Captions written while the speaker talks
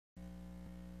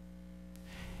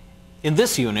In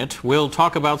this unit, we'll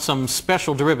talk about some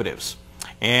special derivatives.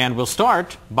 And we'll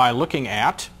start by looking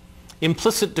at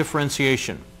implicit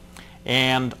differentiation.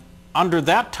 And under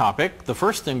that topic, the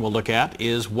first thing we'll look at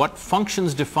is what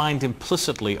functions defined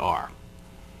implicitly are.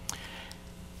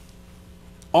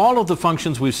 All of the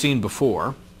functions we've seen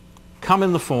before come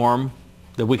in the form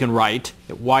that we can write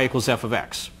y equals f of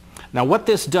x. Now what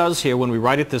this does here when we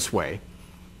write it this way,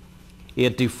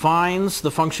 it defines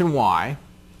the function y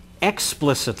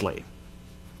explicitly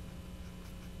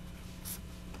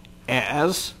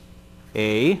as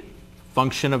a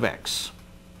function of x.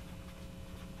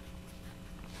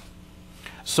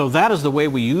 So that is the way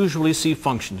we usually see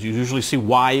functions. You usually see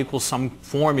y equals some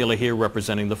formula here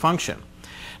representing the function.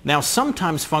 Now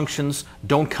sometimes functions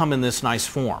don't come in this nice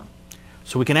form.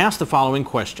 So we can ask the following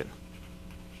question.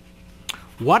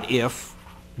 What if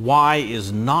y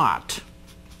is not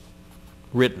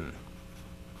written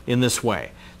in this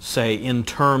way? Say in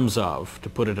terms of, to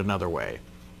put it another way,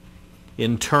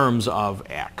 in terms of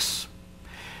x.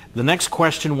 The next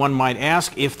question one might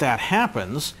ask, if that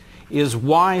happens, is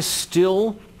y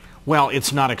still, well,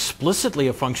 it's not explicitly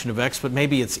a function of x, but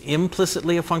maybe it's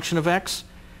implicitly a function of x?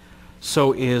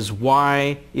 So is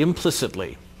y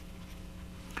implicitly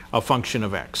a function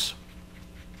of x?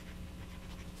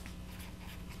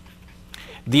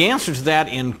 The answer to that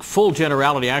in full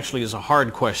generality actually is a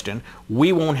hard question.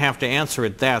 We won't have to answer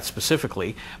it that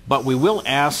specifically, but we will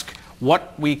ask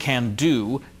what we can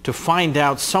do to find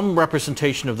out some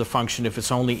representation of the function if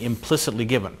it's only implicitly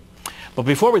given. But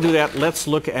before we do that, let's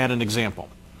look at an example.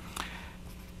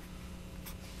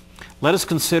 Let us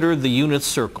consider the unit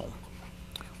circle,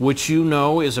 which you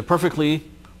know is a perfectly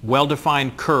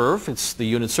well-defined curve. It's the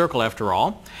unit circle after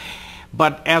all.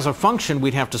 But as a function,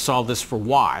 we'd have to solve this for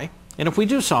y. And if we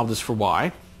do solve this for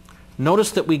y,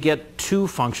 notice that we get two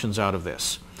functions out of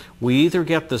this. We either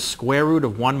get the square root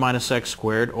of 1 minus x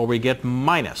squared, or we get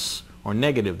minus or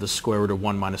negative the square root of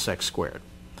 1 minus x squared.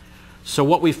 So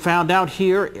what we found out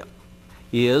here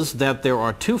is that there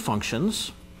are two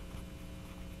functions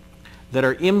that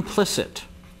are implicit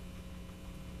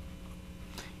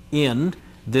in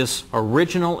this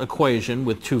original equation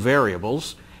with two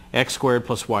variables, x squared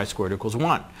plus y squared equals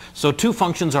 1. So two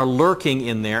functions are lurking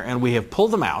in there, and we have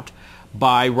pulled them out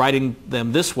by writing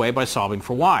them this way by solving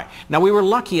for y. Now we were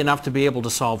lucky enough to be able to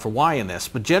solve for y in this,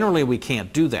 but generally we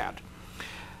can't do that.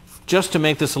 Just to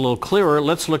make this a little clearer,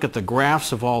 let's look at the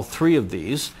graphs of all three of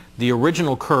these. The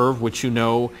original curve, which you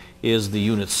know is the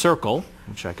unit circle,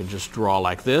 which I can just draw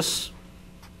like this,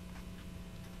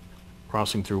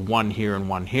 crossing through one here and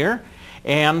one here.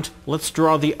 And let's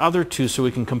draw the other two so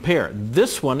we can compare.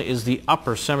 This one is the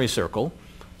upper semicircle,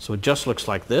 so it just looks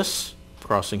like this,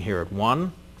 crossing here at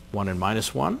 1, 1 and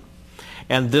minus 1.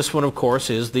 And this one, of course,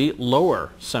 is the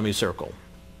lower semicircle,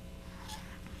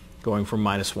 going from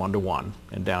minus 1 to 1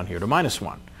 and down here to minus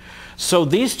 1. So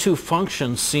these two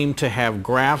functions seem to have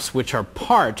graphs which are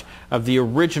part of the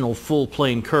original full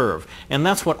plane curve. And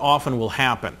that's what often will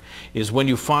happen, is when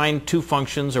you find two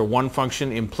functions or one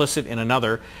function implicit in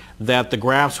another, that the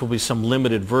graphs will be some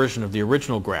limited version of the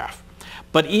original graph.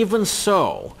 But even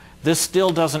so, this still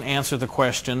doesn't answer the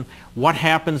question, what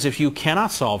happens if you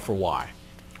cannot solve for y,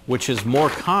 which is more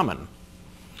common.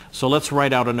 So let's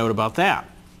write out a note about that.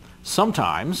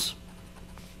 Sometimes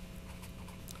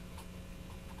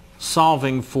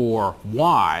solving for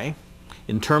y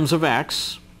in terms of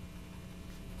x,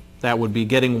 that would be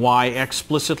getting y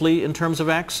explicitly in terms of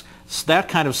x, so that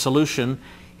kind of solution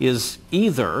is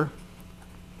either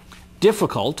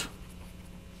difficult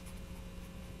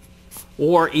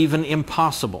or even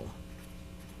impossible,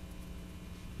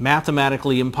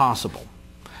 mathematically impossible.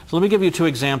 So let me give you two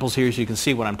examples here so you can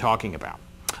see what I'm talking about.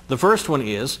 The first one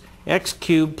is x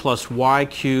cubed plus y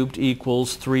cubed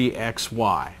equals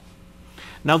 3xy.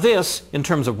 Now this, in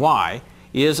terms of y,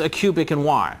 is a cubic in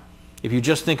y. If you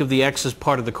just think of the x as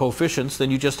part of the coefficients,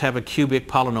 then you just have a cubic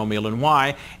polynomial in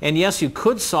y. And yes, you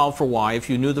could solve for y if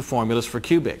you knew the formulas for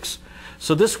cubics.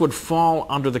 So this would fall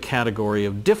under the category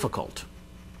of difficult,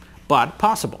 but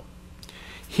possible.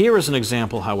 Here is an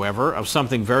example, however, of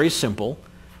something very simple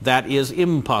that is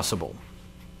impossible.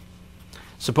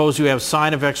 Suppose you have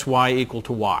sine of xy equal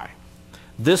to y.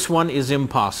 This one is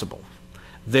impossible.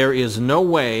 There is no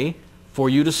way for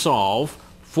you to solve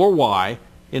for y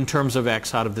in terms of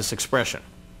x out of this expression.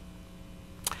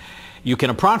 You can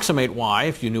approximate y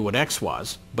if you knew what x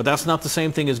was, but that's not the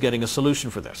same thing as getting a solution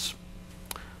for this.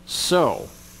 So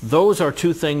those are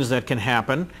two things that can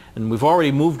happen, and we've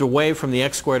already moved away from the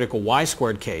x squared equal y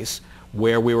squared case,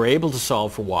 where we were able to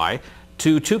solve for y,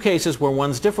 to two cases where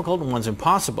one's difficult and one's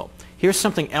impossible. Here's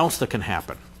something else that can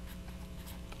happen.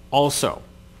 Also,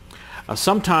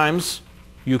 Sometimes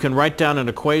you can write down an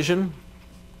equation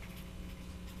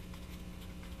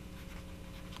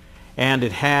and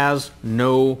it has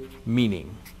no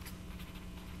meaning.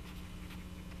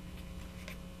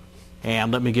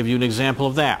 And let me give you an example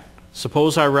of that.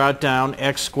 Suppose I write down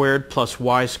x squared plus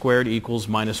y squared equals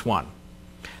minus 1.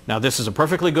 Now this is a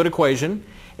perfectly good equation,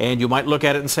 and you might look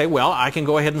at it and say, well, I can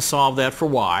go ahead and solve that for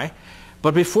y.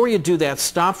 But before you do that,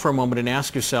 stop for a moment and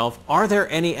ask yourself, are there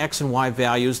any x and y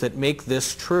values that make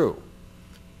this true?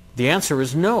 The answer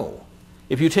is no.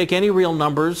 If you take any real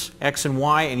numbers, x and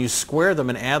y, and you square them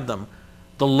and add them,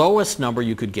 the lowest number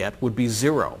you could get would be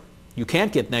 0. You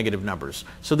can't get negative numbers,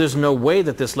 so there's no way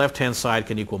that this left-hand side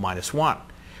can equal minus 1,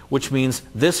 which means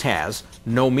this has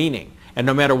no meaning. And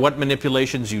no matter what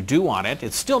manipulations you do on it,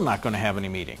 it's still not going to have any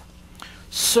meaning.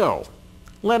 So,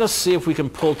 let us see if we can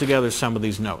pull together some of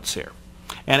these notes here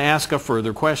and ask a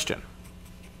further question.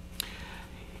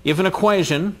 If an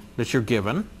equation that you're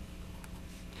given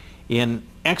in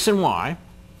x and y,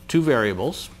 two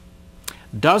variables,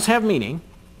 does have meaning,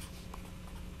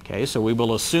 okay, so we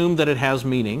will assume that it has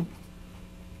meaning,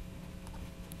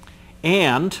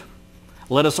 and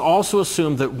let us also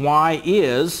assume that y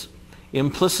is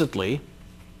implicitly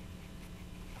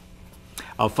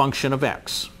a function of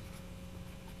x.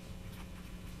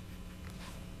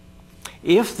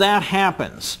 If that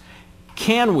happens,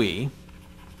 can we,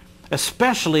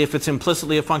 especially if it's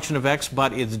implicitly a function of x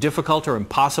but it's difficult or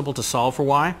impossible to solve for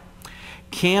y,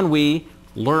 can we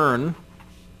learn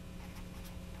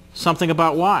something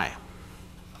about y?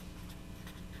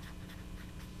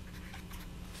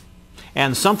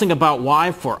 And something about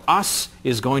y for us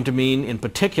is going to mean, in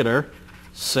particular,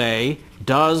 say,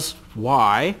 does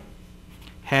y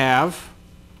have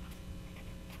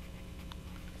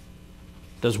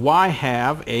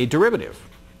a derivative?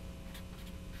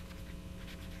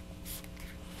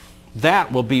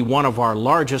 That will be one of our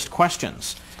largest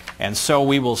questions. And so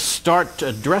we will start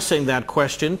addressing that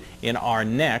question in our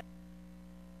next.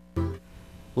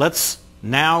 Let's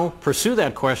now pursue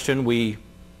that question we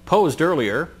posed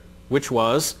earlier, which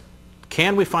was,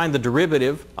 can we find the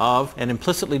derivative of an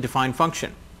implicitly defined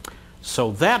function?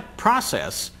 So that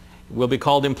process will be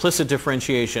called implicit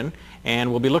differentiation,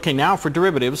 and we'll be looking now for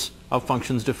derivatives of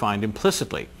functions defined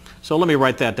implicitly. So let me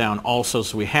write that down also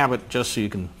so we have it just so you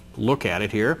can look at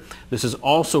it here. This is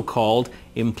also called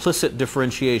implicit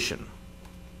differentiation.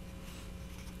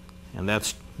 And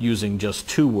that's using just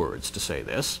two words to say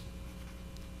this.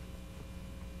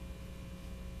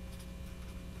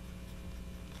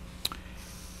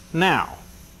 Now,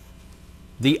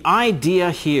 the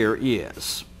idea here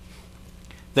is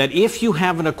that if you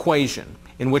have an equation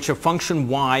in which a function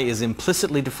y is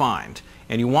implicitly defined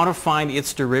and you want to find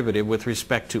its derivative with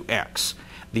respect to x,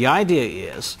 the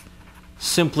idea is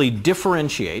simply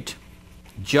differentiate,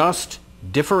 just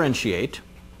differentiate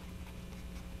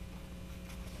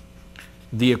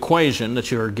the equation that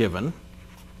you are given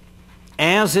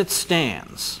as it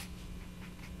stands.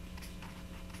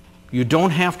 You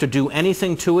don't have to do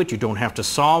anything to it. You don't have to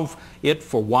solve it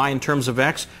for y in terms of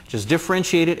x. Just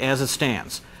differentiate it as it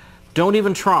stands. Don't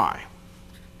even try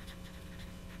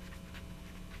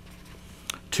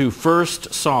to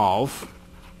first solve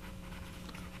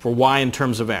for y in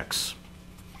terms of x.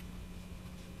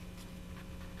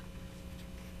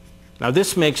 Now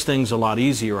this makes things a lot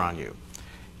easier on you.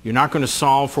 You're not going to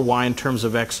solve for y in terms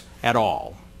of x at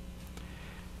all.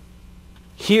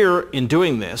 Here, in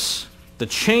doing this, the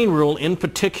chain rule in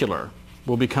particular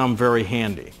will become very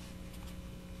handy.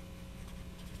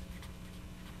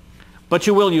 But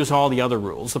you will use all the other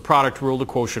rules, the product rule, the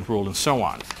quotient rule, and so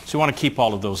on. So you want to keep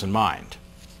all of those in mind.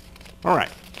 All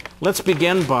right, let's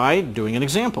begin by doing an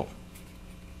example.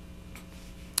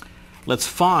 Let's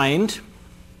find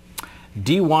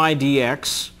dy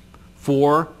dx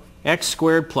for x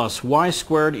squared plus y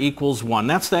squared equals 1.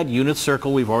 That's that unit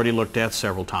circle we've already looked at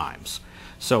several times.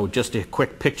 So just a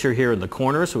quick picture here in the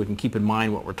corner so we can keep in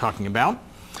mind what we're talking about.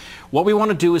 What we want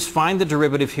to do is find the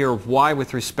derivative here of y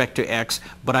with respect to x,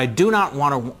 but I do not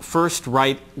want to first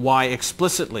write y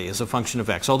explicitly as a function of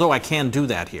x, although I can do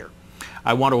that here.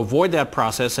 I want to avoid that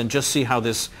process and just see how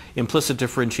this implicit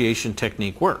differentiation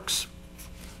technique works.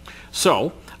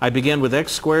 So I begin with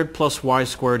x squared plus y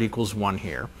squared equals 1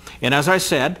 here. And as I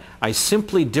said, I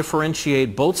simply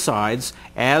differentiate both sides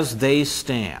as they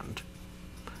stand.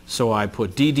 So I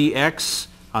put d dx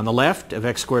on the left of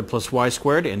x squared plus y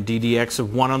squared and d dx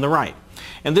of 1 on the right.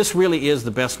 And this really is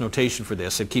the best notation for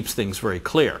this. It keeps things very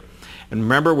clear. And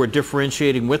remember, we're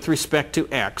differentiating with respect to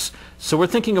x. So we're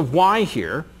thinking of y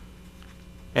here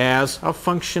as a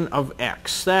function of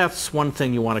x. That's one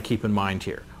thing you want to keep in mind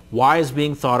here. Y is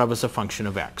being thought of as a function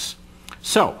of x.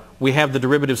 So we have the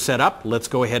derivative set up. Let's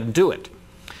go ahead and do it.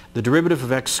 The derivative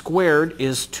of x squared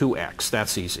is 2x.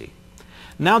 That's easy.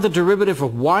 Now the derivative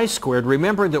of y squared,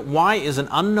 remember that y is an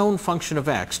unknown function of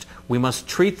x. We must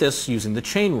treat this using the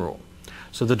chain rule.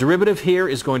 So the derivative here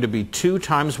is going to be 2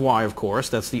 times y, of course,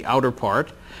 that's the outer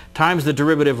part, times the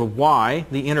derivative of y,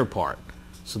 the inner part.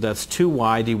 So that's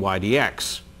 2y dy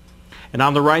dx. And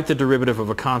on the right, the derivative of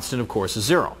a constant, of course, is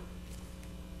 0.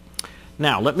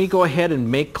 Now, let me go ahead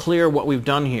and make clear what we've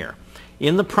done here.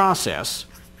 In the process,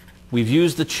 we've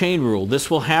used the chain rule. This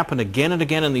will happen again and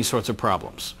again in these sorts of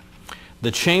problems.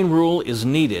 The chain rule is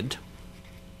needed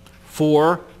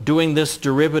for doing this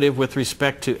derivative with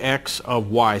respect to x of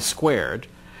y squared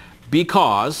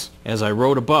because, as I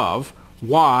wrote above,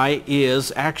 y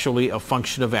is actually a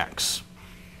function of x.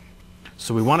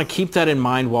 So we want to keep that in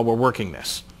mind while we're working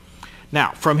this.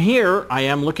 Now, from here, I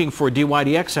am looking for dy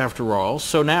dx after all,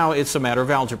 so now it's a matter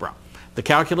of algebra. The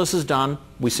calculus is done.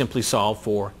 We simply solve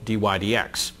for dy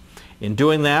dx. In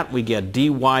doing that, we get dy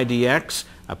dx.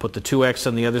 I put the 2x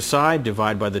on the other side,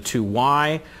 divide by the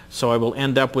 2y, so I will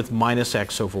end up with minus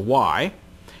x over y.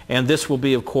 And this will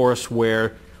be, of course,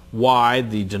 where y,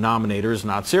 the denominator, is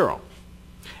not 0.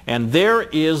 And there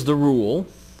is the rule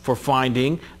for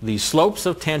finding the slopes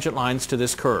of tangent lines to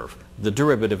this curve, the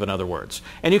derivative, in other words.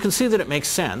 And you can see that it makes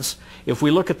sense. If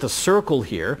we look at the circle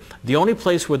here, the only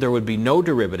place where there would be no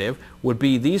derivative would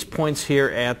be these points here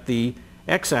at the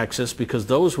x-axis, because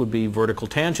those would be vertical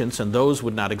tangents and those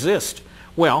would not exist.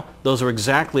 Well, those are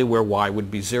exactly where y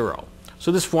would be 0.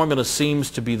 So this formula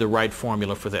seems to be the right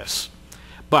formula for this.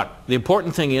 But the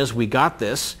important thing is we got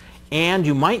this, and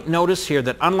you might notice here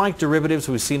that unlike derivatives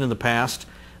we've seen in the past,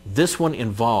 this one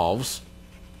involves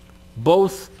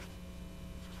both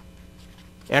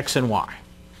x and y.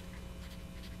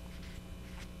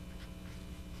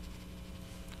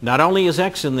 Not only is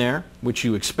x in there, which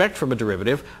you expect from a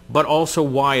derivative, but also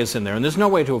y is in there, and there's no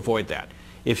way to avoid that.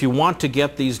 If you want to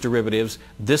get these derivatives,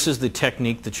 this is the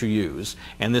technique that you use,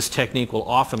 and this technique will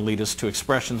often lead us to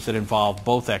expressions that involve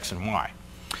both x and y.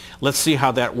 Let's see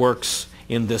how that works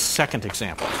in this second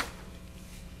example.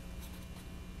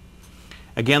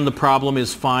 Again, the problem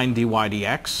is find dy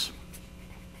dx.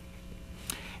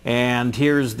 And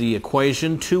here's the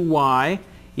equation, 2y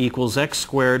equals x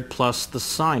squared plus the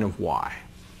sine of y.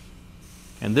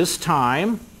 And this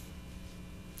time,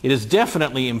 it is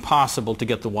definitely impossible to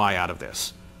get the y out of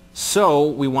this. So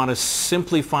we want to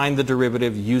simply find the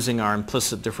derivative using our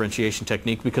implicit differentiation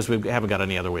technique because we haven't got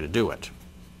any other way to do it.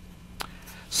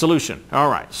 Solution. All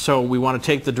right, so we want to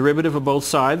take the derivative of both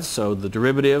sides. So the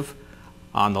derivative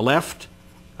on the left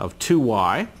of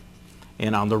 2y,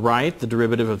 and on the right, the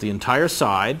derivative of the entire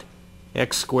side,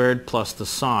 x squared plus the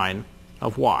sine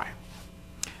of y.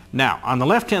 Now, on the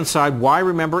left-hand side, y,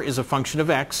 remember, is a function of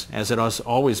x, as it has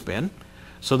always been.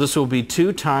 So this will be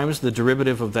 2 times the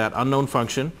derivative of that unknown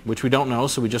function, which we don't know,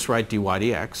 so we just write dy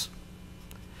dx.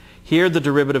 Here, the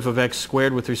derivative of x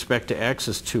squared with respect to x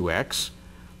is 2x,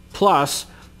 plus,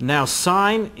 now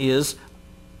sine is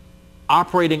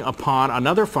operating upon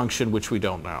another function which we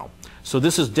don't know. So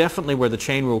this is definitely where the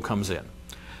chain rule comes in.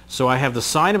 So I have the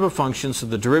sine of a function, so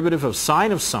the derivative of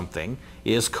sine of something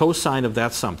is cosine of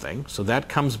that something, so that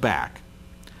comes back,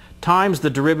 times the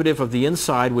derivative of the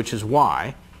inside, which is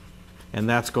y, and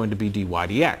that's going to be dy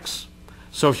dx.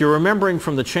 So if you're remembering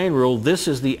from the chain rule, this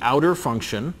is the outer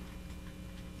function,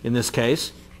 in this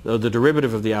case, the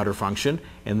derivative of the outer function,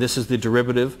 and this is the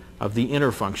derivative of the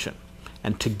inner function.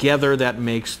 And together that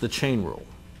makes the chain rule.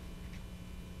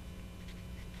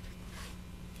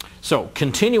 So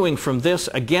continuing from this,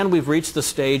 again we've reached the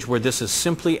stage where this is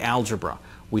simply algebra.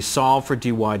 We solve for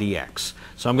dy dx.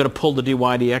 So I'm going to pull the dy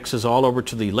dx's all over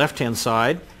to the left-hand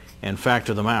side and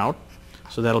factor them out.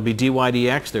 So that'll be dy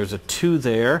dx. There's a 2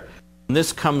 there. When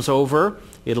this comes over,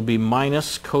 it'll be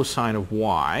minus cosine of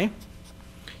y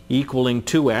equaling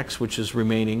 2x, which is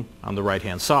remaining on the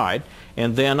right-hand side.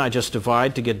 And then I just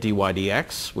divide to get dy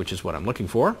dx, which is what I'm looking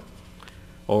for.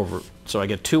 So I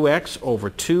get 2x over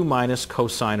 2 minus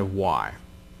cosine of y.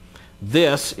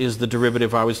 This is the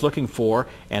derivative I was looking for,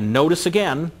 and notice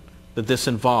again that this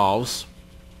involves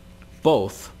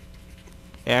both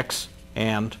x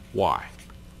and y.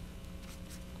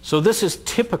 So this is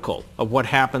typical of what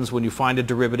happens when you find a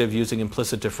derivative using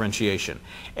implicit differentiation.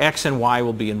 X and y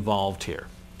will be involved here.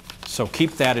 So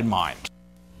keep that in mind.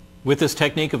 With this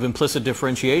technique of implicit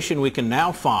differentiation, we can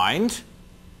now find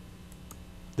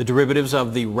the derivatives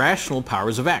of the rational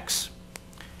powers of x.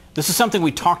 This is something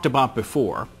we talked about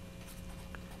before,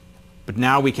 but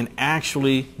now we can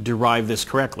actually derive this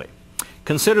correctly.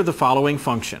 Consider the following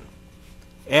function.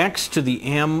 X to the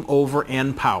m over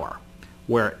n power.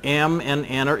 where m and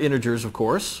n are integers, of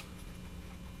course,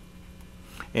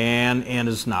 and n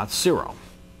is not 0.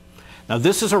 Now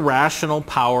this is a rational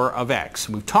power of x.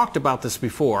 We've talked about this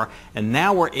before, and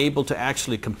now we're able to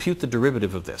actually compute the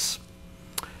derivative of this.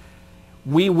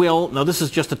 We will, now this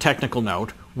is just a technical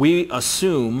note, we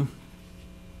assume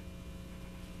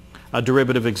a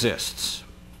derivative exists.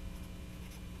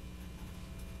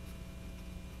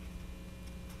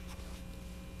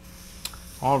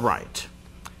 All right,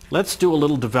 let's do a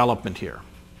little development here.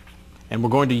 And we're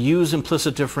going to use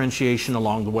implicit differentiation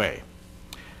along the way.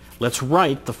 Let's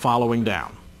write the following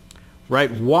down.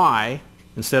 Write y,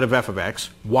 instead of f of x,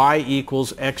 y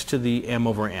equals x to the m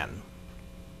over n.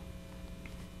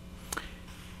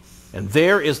 And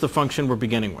there is the function we're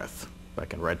beginning with. If I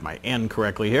can write my n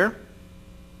correctly here.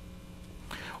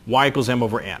 Y equals m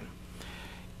over n.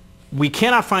 We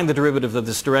cannot find the derivative of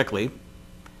this directly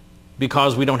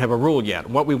because we don't have a rule yet.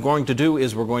 What we're going to do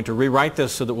is we're going to rewrite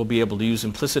this so that we'll be able to use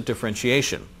implicit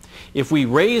differentiation. If we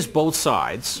raise both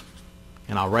sides,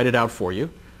 and I'll write it out for you,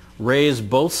 raise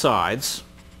both sides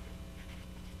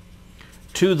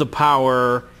to the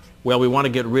power, well, we want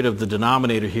to get rid of the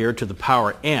denominator here, to the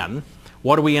power n.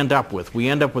 What do we end up with? We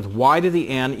end up with y to the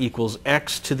n equals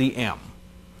x to the m.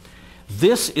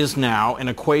 This is now an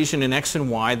equation in x and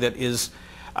y that is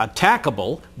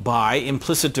attackable by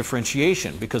implicit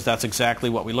differentiation, because that's exactly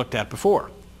what we looked at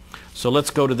before. So let's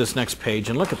go to this next page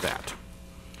and look at that.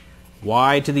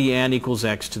 Y to the n equals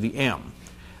x to the m.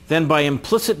 Then by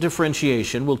implicit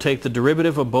differentiation, we'll take the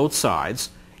derivative of both sides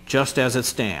just as it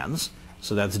stands.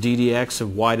 So that's d dx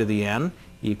of y to the n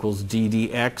equals d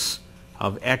dx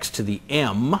of x to the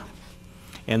m.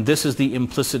 And this is the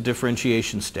implicit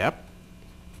differentiation step.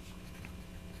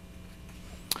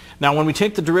 Now when we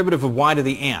take the derivative of y to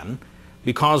the n,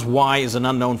 because y is an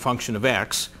unknown function of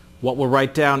x, what we'll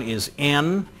write down is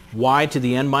n y to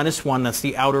the n minus 1, that's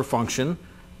the outer function,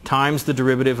 times the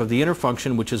derivative of the inner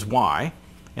function, which is y,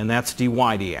 and that's dy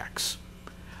dx.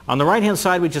 On the right hand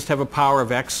side we just have a power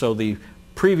of x, so the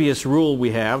previous rule we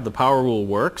have, the power rule,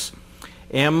 works.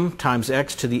 M times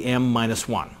x to the m minus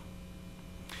 1.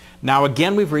 Now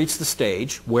again we've reached the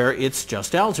stage where it's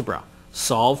just algebra.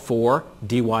 Solve for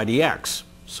dy dx.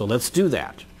 So let's do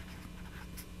that.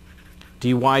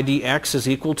 dy dx is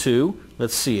equal to,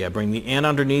 let's see, I bring the n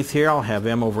underneath here, I'll have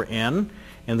m over n,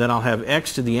 and then I'll have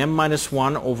x to the m minus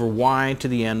 1 over y to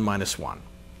the n minus 1.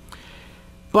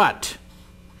 But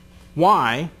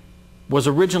y was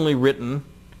originally written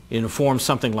in a form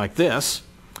something like this,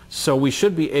 so we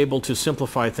should be able to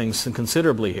simplify things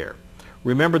considerably here.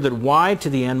 Remember that y to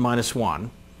the n minus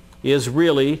 1 is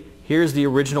really, here's the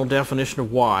original definition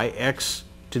of y, x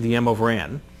to the m over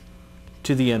n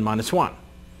to the n minus 1.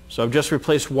 So I've just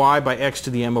replaced y by x to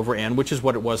the m over n, which is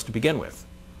what it was to begin with.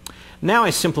 Now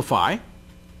I simplify.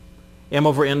 M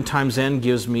over n times n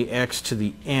gives me x to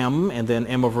the m, and then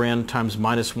m over n times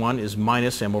minus 1 is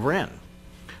minus m over n.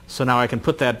 So now I can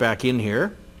put that back in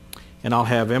here, and I'll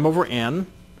have m over n,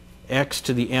 x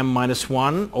to the m minus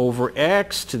 1 over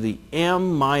x to the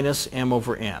m minus m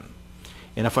over n.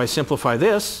 And if I simplify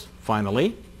this,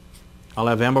 finally, I'll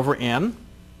have m over n,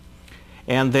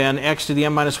 and then x to the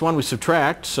m minus 1 we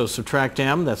subtract, so subtract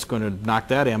m, that's going to knock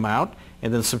that m out,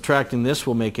 and then subtracting this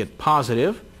will make it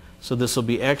positive, so this will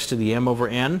be x to the m over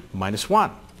n minus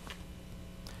 1.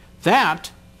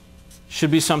 That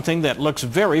should be something that looks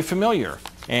very familiar,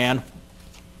 and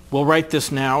we'll write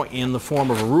this now in the form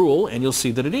of a rule, and you'll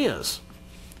see that it is.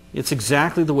 It's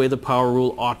exactly the way the power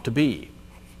rule ought to be,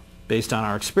 based on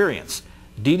our experience.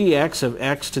 d dx of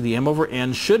x to the m over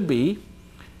n should be,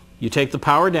 you take the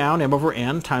power down, m over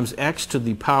n, times x to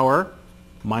the power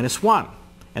minus 1.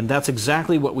 And that's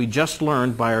exactly what we just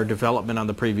learned by our development on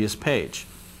the previous page.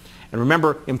 And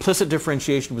remember, implicit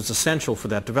differentiation was essential for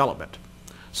that development.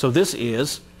 So this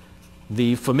is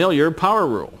the familiar power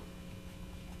rule,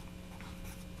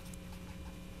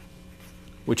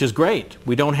 which is great.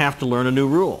 We don't have to learn a new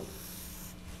rule.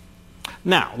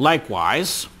 Now,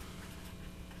 likewise,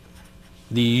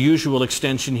 the usual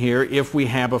extension here, if we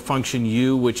have a function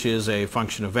u which is a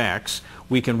function of x,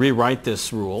 we can rewrite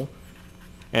this rule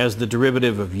as the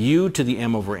derivative of u to the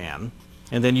m over n,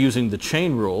 and then using the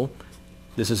chain rule,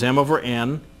 this is m over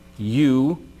n,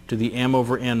 u to the m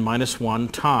over n minus 1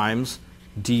 times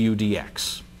du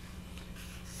dx.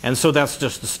 And so that's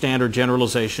just the standard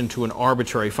generalization to an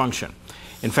arbitrary function.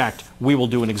 In fact, we will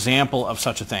do an example of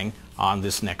such a thing on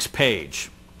this next page.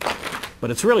 But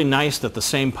it's really nice that the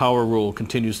same power rule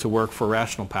continues to work for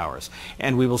rational powers.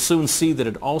 And we will soon see that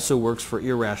it also works for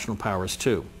irrational powers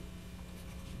too.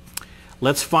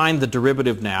 Let's find the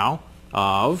derivative now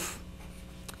of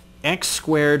x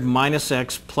squared minus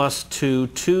x plus 2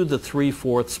 to the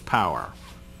 3/4 power.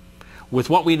 With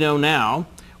what we know now,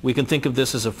 we can think of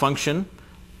this as a function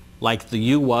like the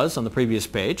u was on the previous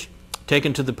page,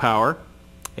 taken to the power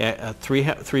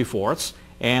 3/4.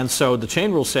 And so the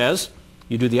chain rule says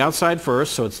you do the outside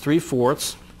first, so it's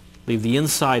 3/4, leave the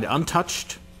inside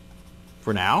untouched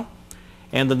for now,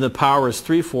 and then the power is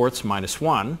 3/4 minus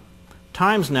 1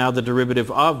 times now the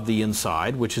derivative of the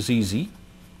inside, which is easy.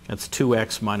 That's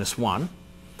 2x minus 1.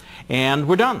 And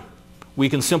we're done. We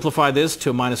can simplify this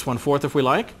to minus 1/4 if we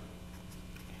like,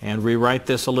 and rewrite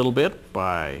this a little bit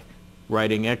by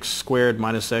writing x squared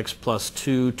minus x plus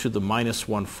 2 to the minus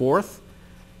 1/4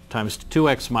 times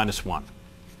 2x minus 1.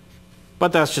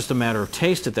 But that's just a matter of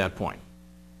taste at that point.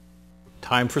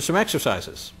 Time for some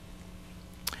exercises.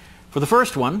 For the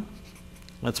first one,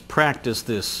 let's practice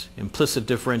this implicit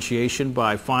differentiation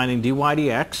by finding dy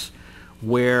dx,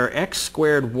 where x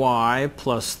squared y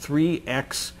plus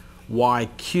 3xy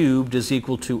cubed is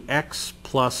equal to x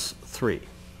plus 3.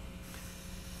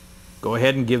 Go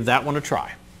ahead and give that one a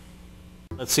try.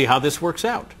 Let's see how this works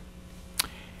out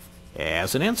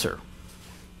as an answer.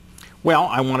 Well,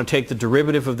 I want to take the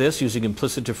derivative of this using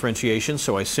implicit differentiation,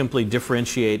 so I simply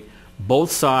differentiate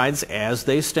both sides as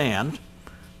they stand.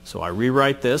 So I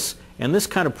rewrite this, and this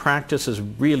kind of practice is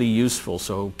really useful,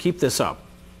 so keep this up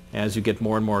as you get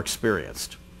more and more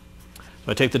experienced.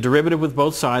 So I take the derivative with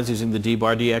both sides using the d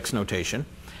bar dx notation.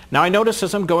 Now I notice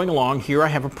as I'm going along, here I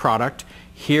have a product,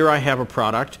 here I have a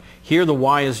product, here the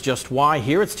y is just y,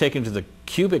 here it's taken to the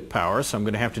cubic power, so I'm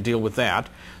going to have to deal with that.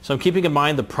 So I'm keeping in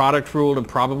mind the product rule and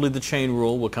probably the chain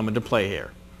rule will come into play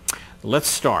here. Let's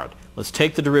start. Let's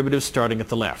take the derivative starting at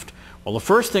the left. Well, the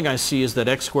first thing I see is that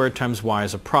x squared times y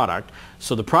is a product,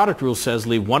 so the product rule says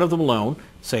leave one of them alone,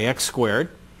 say x squared,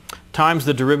 times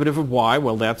the derivative of y,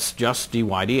 well that's just dy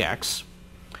dx,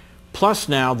 plus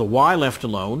now the y left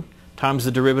alone, times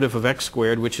the derivative of x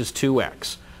squared, which is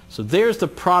 2x. So there's the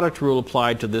product rule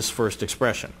applied to this first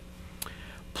expression.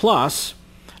 Plus,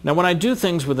 now when I do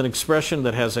things with an expression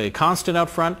that has a constant out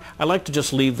front, I like to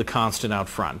just leave the constant out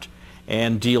front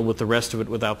and deal with the rest of it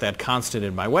without that constant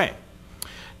in my way.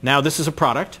 Now this is a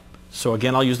product, so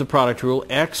again I'll use the product rule,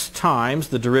 x times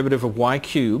the derivative of y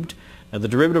cubed. Now the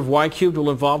derivative of y cubed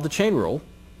will involve the chain rule,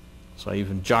 so I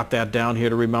even jot that down here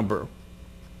to remember.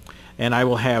 And I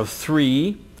will have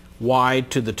 3y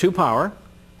to the 2 power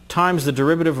times the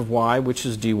derivative of y, which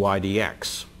is dy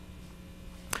dx.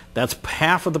 That's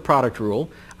half of the product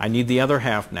rule. I need the other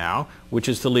half now, which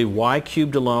is to leave y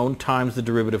cubed alone times the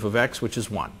derivative of x, which is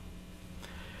 1.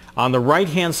 On the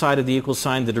right-hand side of the equal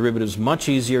sign, the derivative is much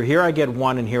easier. Here I get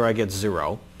 1 and here I get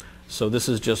 0. So this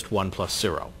is just 1 plus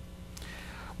 0.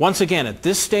 Once again, at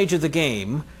this stage of the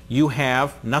game, you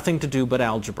have nothing to do but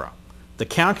algebra. The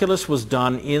calculus was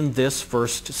done in this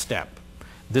first step.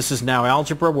 This is now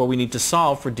algebra where we need to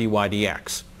solve for dy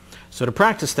dx. So to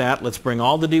practice that, let's bring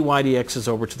all the dy dx's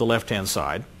over to the left-hand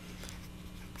side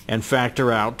and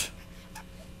factor out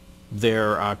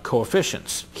their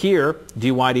coefficients. Here,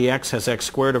 dy dx has x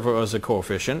squared as a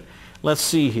coefficient. Let's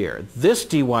see here. This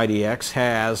dy dx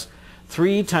has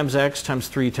 3 times x times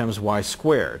 3 times y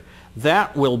squared.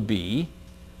 That will be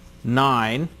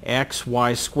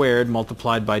 9xy squared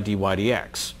multiplied by dy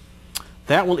dx.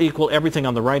 That will equal everything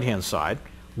on the right-hand side.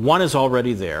 1 is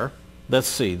already there. Let's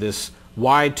see. This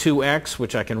y2x,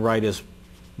 which I can write as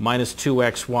minus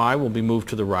 2xy, will be moved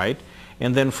to the right.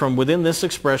 And then from within this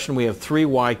expression, we have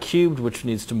 3y cubed, which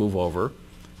needs to move over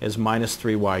as minus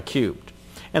 3y cubed.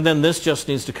 And then this just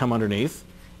needs to come underneath,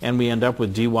 and we end up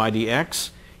with dy dx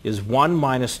is 1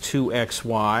 minus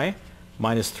 2xy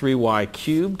minus 3y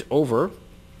cubed over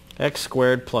x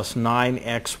squared plus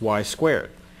 9xy squared.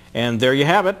 And there you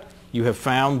have it. You have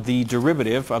found the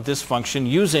derivative of this function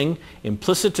using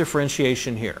implicit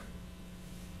differentiation here.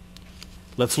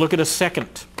 Let's look at a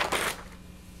second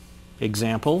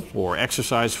example or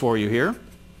exercise for you here.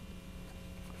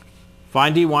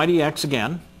 Find dy dx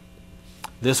again.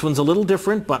 This one's a little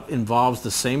different but involves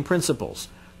the same principles.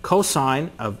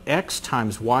 Cosine of x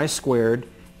times y squared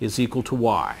is equal to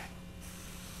y.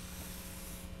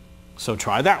 So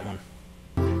try that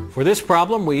one. For this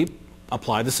problem, we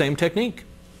apply the same technique.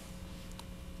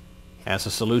 As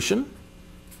a solution,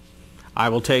 I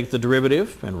will take the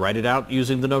derivative and write it out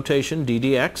using the notation d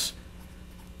dx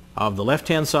of the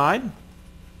left-hand side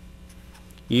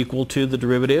equal to the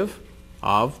derivative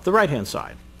of the right-hand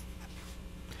side.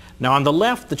 Now on the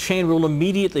left, the chain rule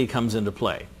immediately comes into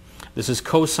play. This is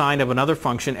cosine of another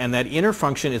function, and that inner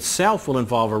function itself will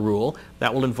involve a rule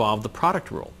that will involve the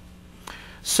product rule.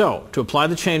 So, to apply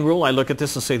the chain rule, I look at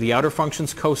this and say the outer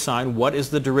function's cosine. What is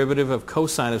the derivative of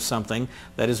cosine of something?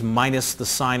 That is minus the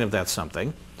sine of that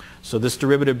something. So this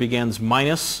derivative begins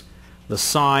minus the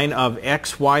sine of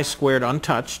xy squared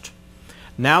untouched.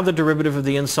 Now the derivative of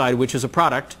the inside, which is a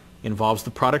product, involves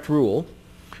the product rule.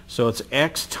 So it's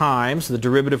x times the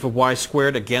derivative of y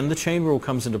squared. Again, the chain rule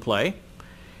comes into play.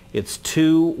 It's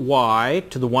 2y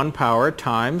to the 1 power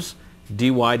times dy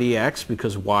dx,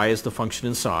 because y is the function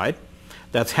inside.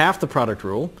 That's half the product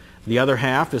rule. The other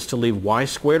half is to leave y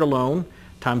squared alone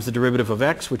times the derivative of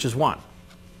x, which is 1.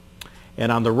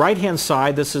 And on the right-hand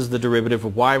side, this is the derivative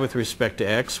of y with respect to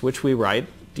x, which we write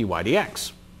dy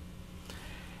dx.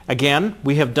 Again,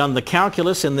 we have done the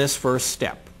calculus in this first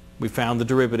step. We found the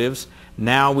derivatives.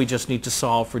 Now we just need to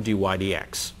solve for dy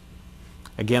dx.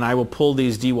 Again, I will pull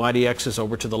these dy dx's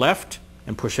over to the left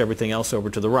and push everything else over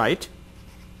to the right.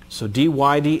 So dy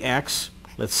dx,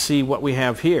 let's see what we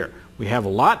have here. We have a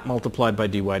lot multiplied by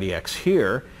dy dx.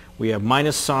 Here we have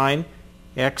minus sine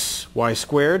xy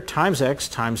squared times x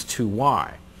times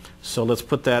 2y. So let's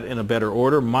put that in a better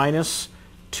order. Minus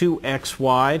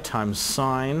 2xy times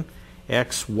sine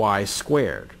xy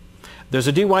squared. There's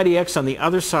a dy dx on the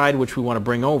other side which we want to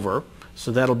bring over.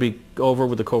 So that'll be over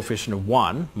with the coefficient of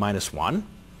 1, minus 1.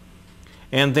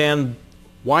 And then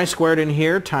y squared in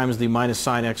here times the minus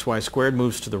sine xy squared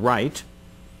moves to the right.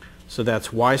 So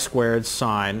that's y squared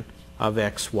sine of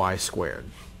xy squared.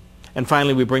 And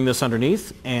finally, we bring this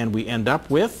underneath, and we end up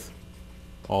with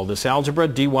all this algebra,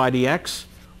 dy dx,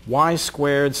 y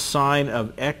squared sine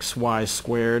of xy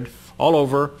squared, all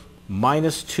over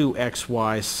minus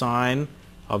 2xy sine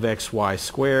of xy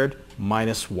squared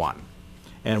minus 1.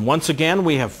 And once again,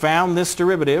 we have found this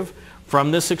derivative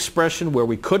from this expression where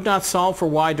we could not solve for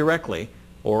y directly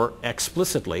or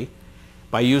explicitly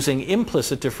by using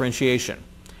implicit differentiation.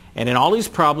 And in all these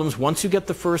problems, once you get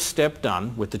the first step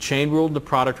done with the chain rule, the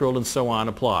product rule, and so on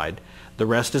applied, the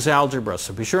rest is algebra.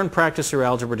 So be sure and practice your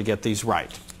algebra to get these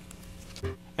right.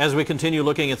 As we continue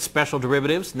looking at special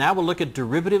derivatives, now we'll look at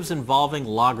derivatives involving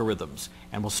logarithms.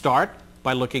 And we'll start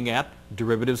by looking at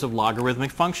derivatives of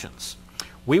logarithmic functions.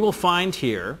 We will find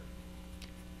here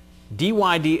dy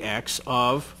dx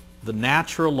of the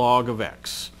natural log of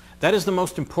x. That is the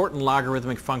most important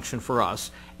logarithmic function for us,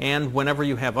 and whenever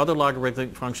you have other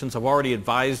logarithmic functions, I've already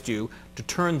advised you to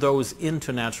turn those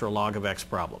into natural log of x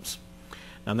problems.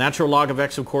 Now, natural log of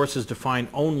x, of course, is defined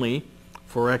only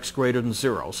for x greater than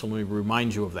 0, so let me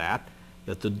remind you of that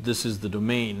this is the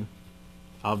domain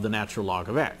of the natural log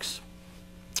of x.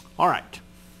 All right.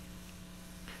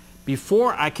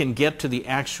 Before I can get to the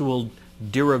actual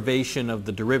derivation of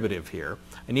the derivative here,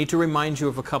 I need to remind you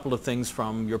of a couple of things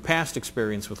from your past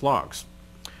experience with logs.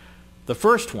 The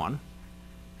first one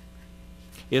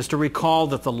is to recall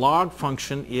that the log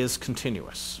function is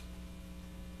continuous.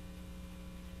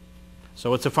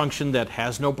 So it's a function that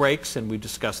has no breaks, and we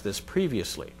discussed this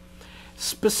previously.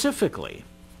 Specifically,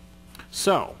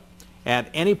 so at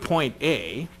any point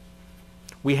A,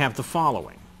 we have the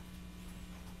following.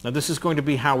 Now this is going to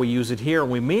be how we use it here,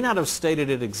 and we may not have stated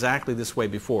it exactly this way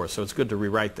before, so it's good to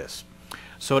rewrite this.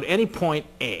 So at any point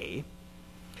A,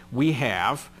 we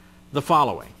have the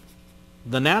following.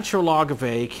 The natural log of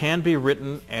A can be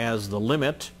written as the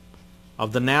limit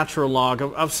of the natural log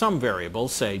of some variable,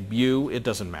 say u, it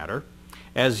doesn't matter,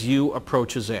 as u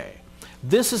approaches A.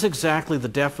 This is exactly the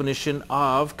definition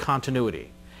of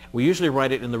continuity. We usually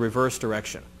write it in the reverse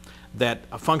direction, that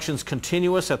a function's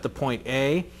continuous at the point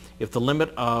A if the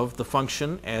limit of the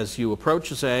function as u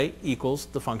approaches A equals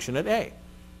the function at A.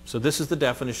 So this is the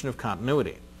definition of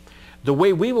continuity. The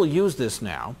way we will use this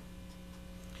now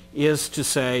is to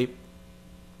say,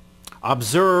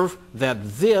 observe that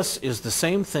this is the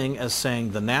same thing as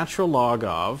saying the natural log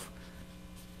of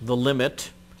the limit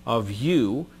of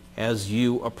u as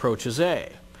u approaches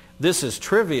A. This is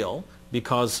trivial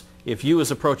because if u is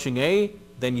approaching A,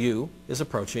 then u is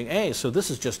approaching A. So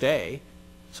this is just A.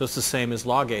 So it's the same as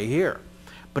log A here.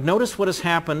 But notice what has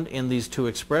happened in these two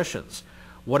expressions.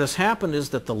 What has happened is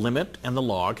that the limit and the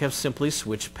log have simply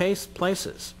switched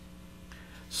places.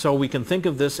 So we can think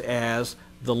of this as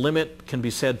the limit can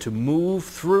be said to move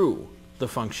through the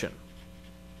function.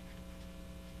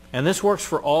 And this works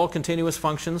for all continuous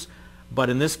functions, but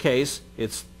in this case,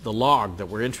 it's the log that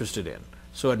we're interested in.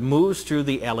 So it moves through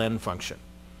the ln function.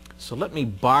 So let me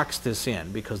box this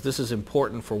in because this is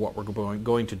important for what we're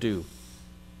going to do.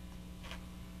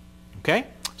 Okay?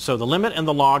 So the limit and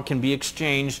the log can be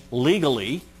exchanged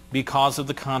legally because of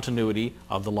the continuity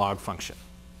of the log function.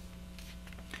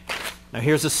 Now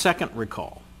here's a second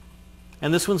recall.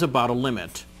 And this one's about a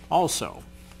limit also,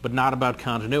 but not about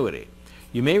continuity.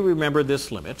 You may remember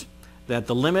this limit that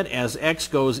the limit as x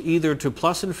goes either to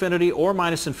plus infinity or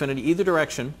minus infinity, either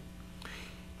direction,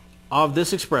 of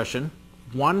this expression,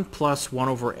 1 plus 1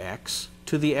 over x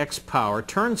to the x power,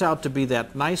 turns out to be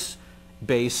that nice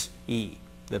base e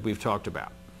that we've talked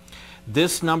about.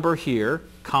 This number here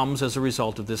comes as a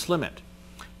result of this limit.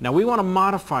 Now we want to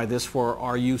modify this for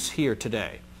our use here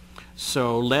today.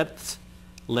 So let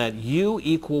u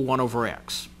equal 1 over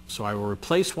x. So I will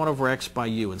replace 1 over x by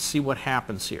u and see what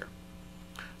happens here.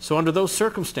 So under those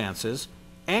circumstances,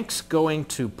 x going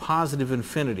to positive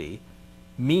infinity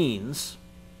means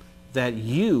that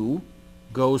u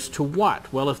goes to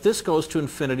what? Well, if this goes to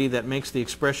infinity, that makes the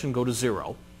expression go to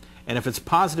 0. And if it's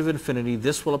positive infinity,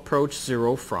 this will approach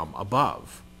 0 from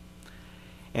above.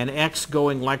 And x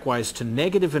going likewise to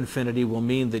negative infinity will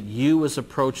mean that u is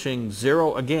approaching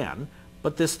 0 again,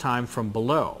 but this time from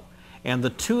below. And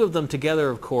the two of them together,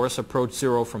 of course, approach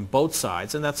 0 from both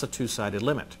sides, and that's a two-sided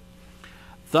limit.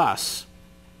 Thus,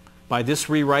 by this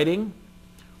rewriting,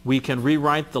 we can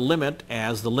rewrite the limit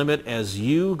as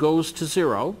u goes to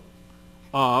 0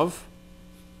 of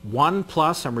 1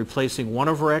 plus, I'm replacing 1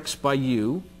 over x by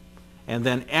u, and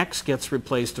then x gets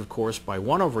replaced, of course, by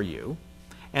 1 over u,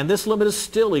 and this limit is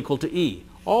still equal to e.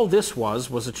 All this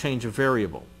was a change of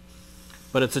variable,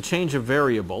 but it's a change of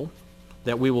variable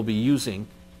that we will be using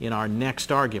in our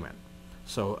next argument.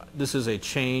 So this is a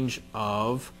change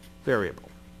of variable.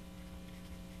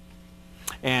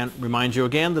 And remind you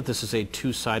again that this is a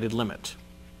two-sided limit.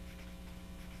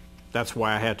 That's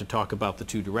why I had to talk about the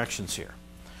two directions here.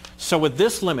 So with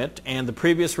this limit and the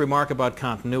previous remark about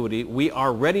continuity, we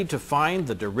are ready to find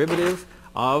the derivative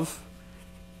of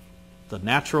the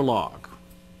natural log.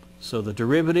 So the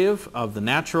derivative of the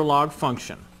natural log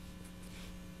function.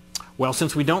 Well,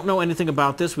 since we don't know anything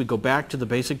about this, we go back to the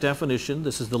basic definition.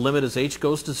 This is the limit as h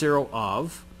goes to 0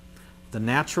 of the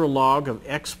natural log of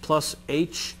x plus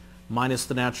h minus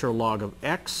the natural log of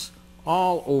x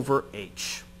all over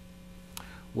h.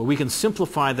 Well, we can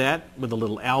simplify that with a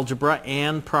little algebra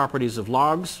and properties of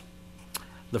logs.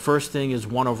 The first thing is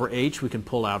 1 over h we can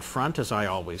pull out front, as I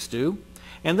always do.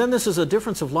 And then this is a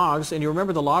difference of logs, and you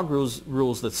remember the log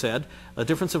rules that said a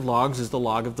difference of logs is the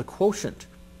log of the quotient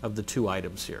of the two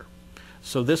items here.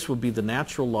 So this would be the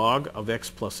natural log of x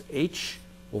plus h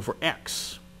over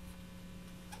x.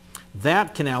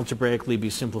 That can algebraically be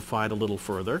simplified a little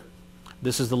further.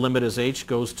 This is the limit as h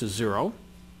goes to 0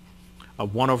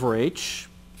 of 1 over h,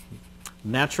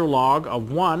 natural log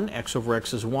of 1, x over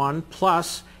x is 1,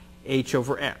 plus h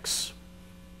over x.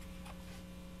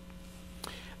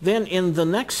 Then in the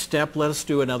next step, let us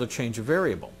do another change of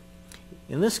variable.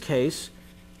 In this case,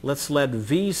 let's let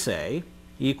v, say,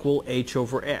 equal h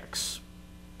over x.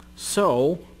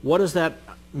 So what does that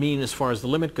mean as far as the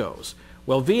limit goes?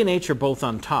 Well, v and h are both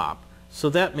on top, so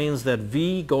that means that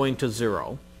v going to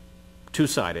 0,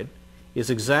 two-sided, is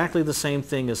exactly the same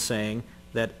thing as saying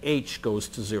that h goes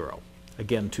to 0,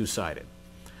 again two-sided.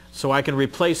 So I can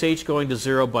replace h going to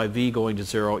 0 by v going to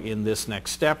 0 in this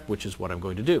next step, which is what I'm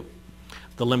going to do.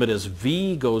 The limit is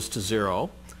v goes to 0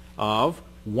 of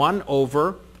 1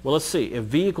 over, well, let's see, if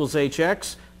v equals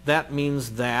hx, that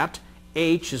means that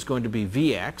h is going to be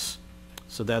vx,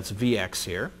 so that's vx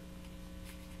here,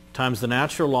 times the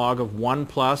natural log of 1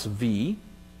 plus v,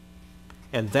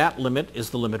 and that limit is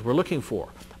the limit we're looking for.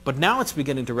 But now it's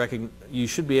beginning to you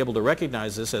should be able to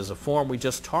recognize this as a form we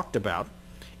just talked about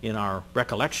in our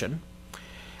recollection.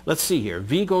 Let's see here,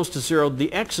 v goes to 0,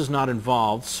 the x is not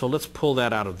involved, so let's pull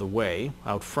that out of the way,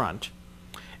 out front.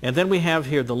 And then we have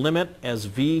here the limit as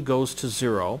v goes to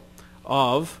 0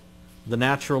 of the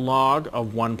natural log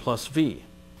of 1 plus v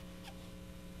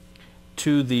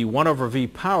to the 1 over v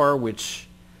power, which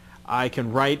I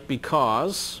can write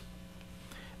because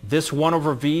this 1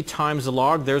 over v times the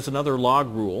log, there's another log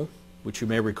rule, which you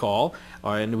may recall,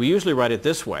 and we usually write it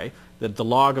this way, that the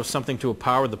log of something to a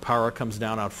power, the power comes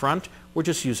down out front. We're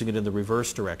just using it in the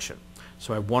reverse direction.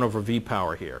 So I have 1 over v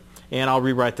power here. And I'll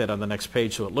rewrite that on the next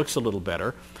page so it looks a little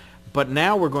better. But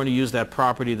now we're going to use that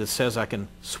property that says I can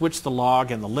switch the log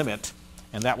and the limit,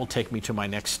 and that will take me to my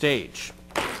next stage.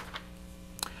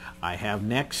 I have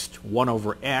next 1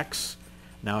 over x.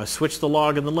 Now I switch the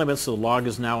log and the limit, so the log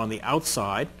is now on the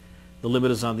outside. The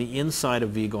limit is on the inside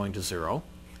of v going to 0.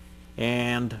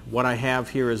 And what I have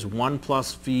here is 1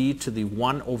 plus v to the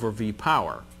 1 over v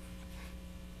power.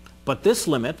 But this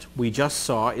limit we just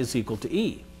saw is equal to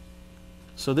e.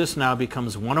 So this now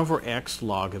becomes 1 over x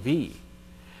log of e.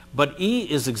 But e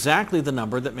is exactly the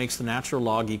number that makes the natural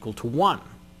log equal to 1.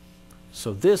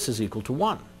 So this is equal to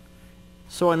 1.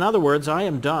 So in other words, I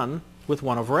am done with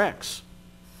 1 over x.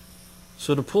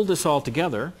 So to pull this all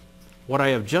together, what I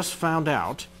have just found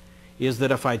out is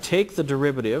that if I take the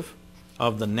derivative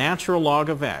of the natural log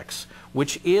of x,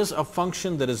 which is a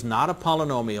function that is not a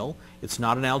polynomial, it's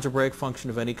not an algebraic function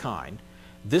of any kind.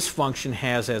 This function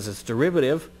has as its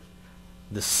derivative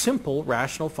the simple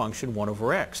rational function 1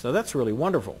 over x. Now that's really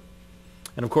wonderful.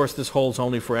 And of course this holds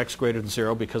only for x greater than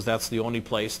 0 because that's the only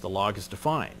place the log is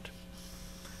defined.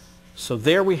 So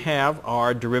there we have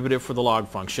our derivative for the log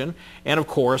function. And of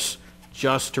course,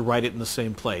 just to write it in the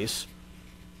same place,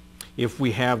 if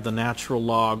we have the natural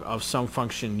log of some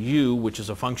function u, which is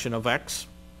a function of x,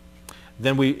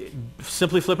 then we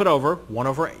simply flip it over, 1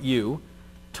 over u,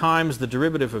 times the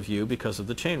derivative of u because of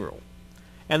the chain rule.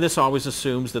 And this always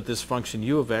assumes that this function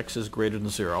u of x is greater than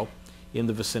 0 in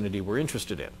the vicinity we're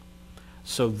interested in.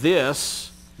 So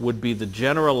this would be the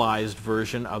generalized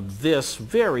version of this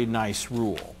very nice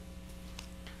rule.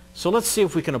 So let's see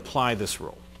if we can apply this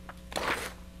rule.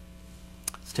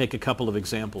 Let's take a couple of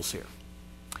examples here.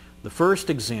 The first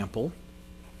example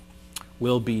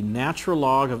will be natural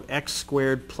log of x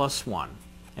squared plus 1,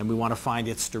 and we want to find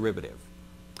its derivative.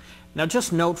 Now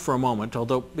just note for a moment,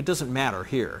 although it doesn't matter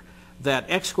here, that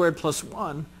x squared plus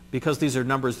 1, because these are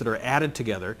numbers that are added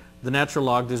together, the natural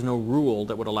log, there's no rule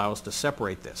that would allow us to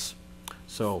separate this.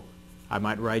 So I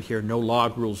might write here, no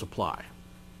log rules apply.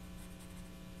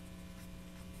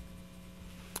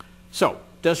 So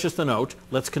that's just a note.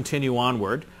 Let's continue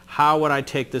onward. How would I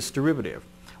take this derivative?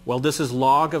 Well, this is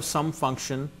log of some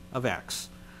function of x.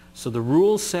 So the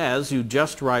rule says you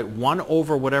just write 1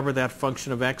 over whatever that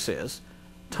function of x is,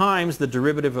 times the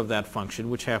derivative of that function,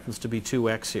 which happens to be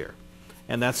 2x here.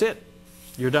 And that's it.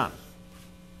 You're done.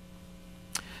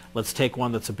 Let's take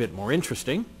one that's a bit more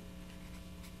interesting.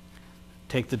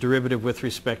 Take the derivative with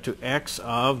respect to x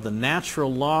of the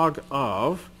natural log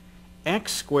of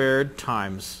x squared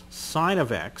times sine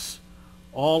of x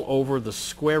all over the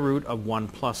square root of 1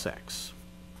 plus x.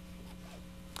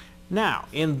 Now,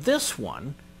 in this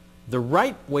one, the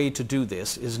right way to do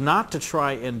this is not to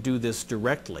try and do this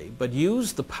directly, but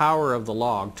use the power of the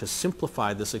log to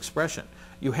simplify this expression.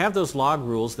 You have those log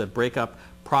rules that break up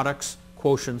products,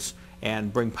 quotients,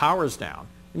 and bring powers down,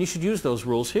 and you should use those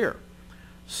rules here.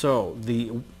 So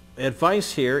the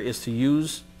advice here is to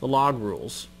use the log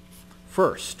rules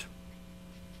first,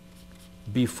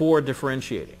 before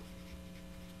differentiating.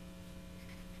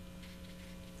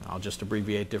 I'll just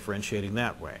abbreviate differentiating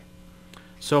that way.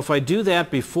 So if I do that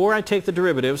before I take the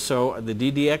derivative, so the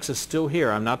d dx is still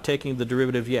here, I'm not taking the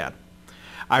derivative yet,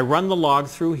 I run the log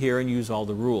through here and use all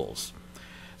the rules.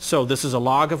 So this is a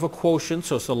log of a quotient,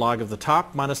 so it's the log of the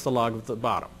top minus the log of the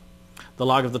bottom. The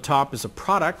log of the top is a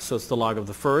product, so it's the log of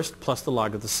the first plus the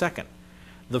log of the second.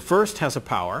 The first has a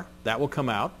power, that will come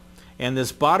out, and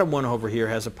this bottom one over here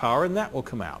has a power, and that will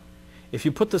come out. If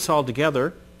you put this all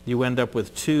together, you end up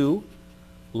with 2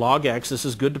 log x, this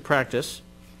is good to practice,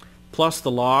 plus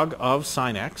the log of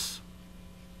sine x,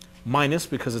 minus,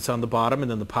 because it's on the bottom,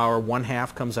 and then the power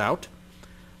 1/2 comes out,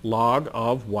 log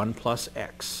of 1 plus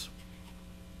x.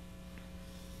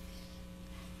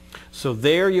 So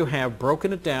there you have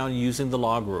broken it down using the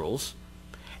log rules,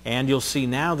 and you'll see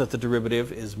now that the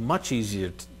derivative is much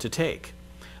easier to take.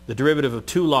 The derivative of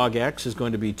 2 log x is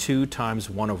going to be 2 times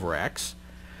 1 over x,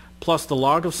 plus the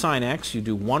log of sine x, you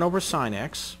do 1 over sine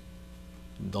x,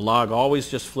 the log always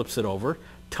just flips it over,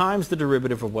 times the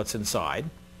derivative of what's inside,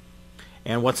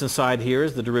 and what's inside here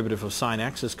is the derivative of sine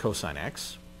x is cosine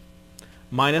x,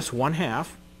 minus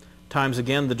 1/2 times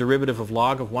again the derivative of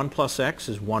log of 1 plus x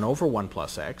is 1 over 1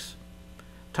 plus x,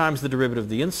 times the derivative of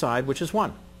the inside, which is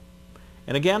 1.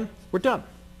 And again, we're done.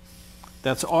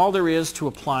 That's all there is to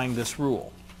applying this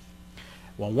rule.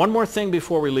 Well, one more thing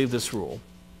before we leave this rule,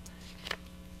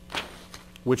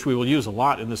 which we will use a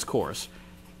lot in this course,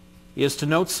 is to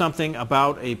note something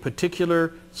about a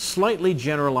particular slightly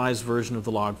generalized version of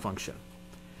the log function.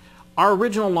 Our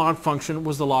original log function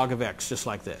was the log of x, just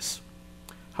like this.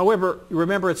 However,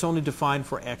 remember it's only defined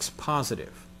for x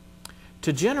positive.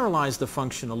 To generalize the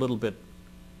function a little bit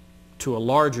to a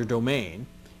larger domain,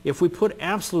 if we put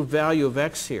absolute value of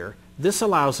x here, this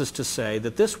allows us to say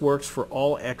that this works for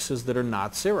all x's that are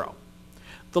not 0.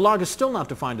 The log is still not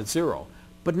defined at 0,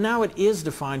 but now it is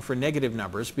defined for negative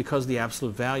numbers because the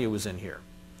absolute value is in here.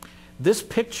 This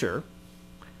picture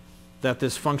that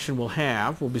this function will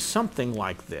have will be something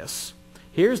like this.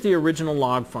 Here's the original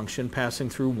log function passing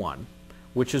through 1,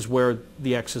 which is where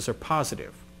the x's are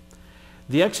positive.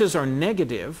 The x's are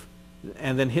negative,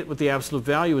 and then hit with the absolute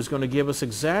value is going to give us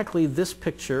exactly this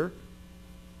picture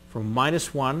from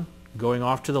 -1 going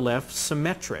off to the left,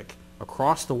 symmetric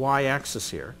across the y-axis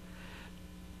here.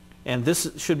 And this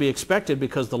should be expected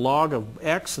because the log of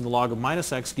x and the log of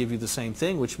minus x give you the same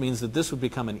thing, which means that this would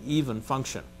become an even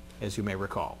function, as you may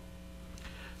recall.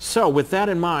 So with that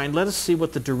in mind, let us see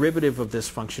what the derivative of this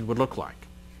function would look like.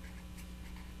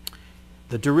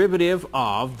 The derivative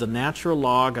of the natural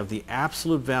log of the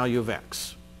absolute value of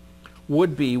x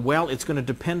would be, well, it's going to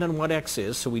depend on what x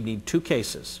is, so we need two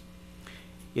cases.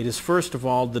 It is first of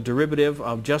all the derivative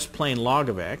of just plain log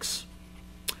of x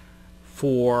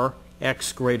for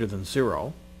x greater than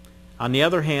 0. On the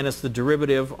other hand, it's the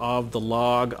derivative of the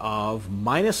log of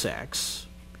minus x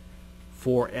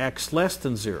for x less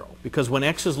than 0. Because when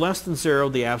x is less than 0,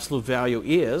 the absolute value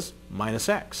is minus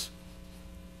x.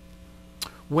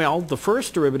 Well, the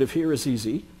first derivative here is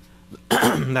easy.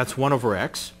 That's 1 over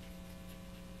x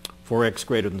for x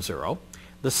greater than 0.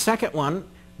 The second one,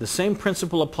 the same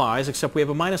principle applies, except we have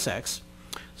a minus x.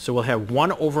 So we'll have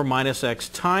 1 over minus x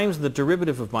times the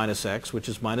derivative of minus x, which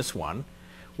is minus 1,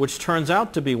 which turns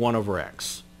out to be 1 over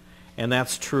x. And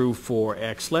that's true for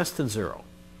x less than 0.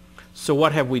 So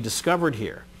what have we discovered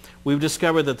here? We've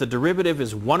discovered that the derivative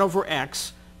is 1 over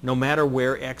x no matter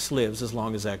where x lives, as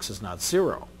long as x is not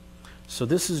 0. So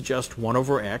this is just 1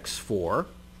 over x for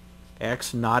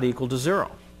x not equal to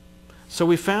 0. So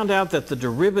we found out that the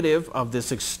derivative of this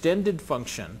extended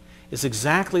function is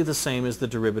exactly the same as the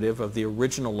derivative of the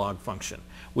original log function,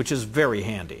 which is very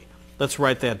handy. Let's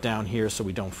write that down here so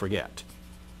we don't forget.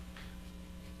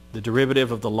 The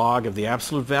derivative of the log of the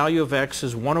absolute value of x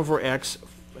is 1 over x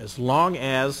as long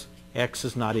as x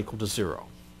is not equal to 0.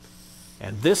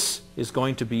 And this is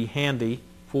going to be handy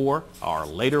for our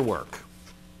later work.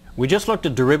 We just looked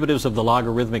at derivatives of the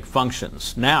logarithmic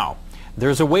functions. Now,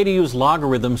 there's a way to use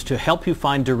logarithms to help you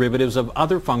find derivatives of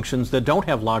other functions that don't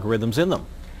have logarithms in them.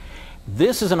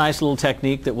 This is a nice little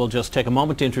technique that we'll just take a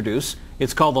moment to introduce.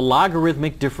 It's called the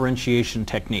logarithmic differentiation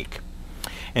technique.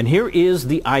 And here is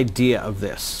the idea of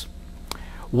this.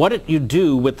 What you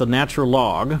do with the natural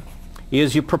log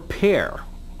is you prepare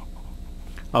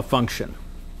a function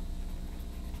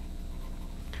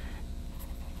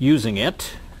using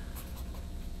it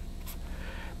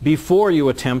before you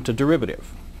attempt a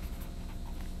derivative.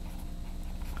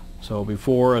 So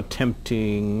before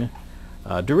attempting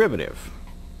a derivative.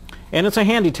 And it's a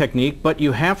handy technique, but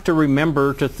you have to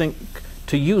remember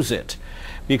to use it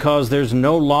because there's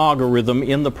no logarithm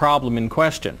in the problem in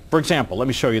question. For example, let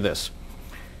me show you this.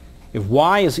 If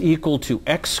y is equal to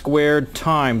x squared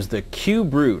times the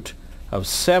cube root of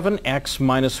 7x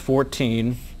minus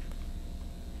 14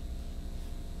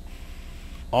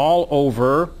 all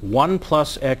over 1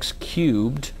 plus x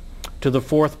cubed to the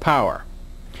 4th power.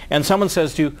 And someone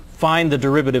says to you, find the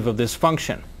derivative of this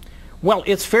function. Well,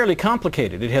 it's fairly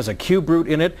complicated. It has a cube root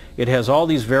in it. It has all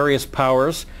these various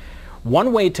powers.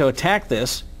 One way to attack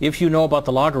this, if you know about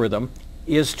the logarithm,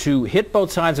 is to hit both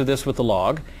sides of this with the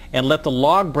log and let the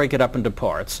log break it up into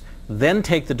parts, then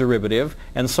take the derivative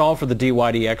and solve for the dy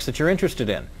dx that you're interested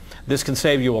in. This can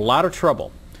save you a lot of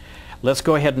trouble. Let's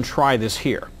go ahead and try this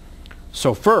here.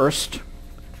 So first,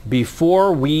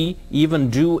 before we even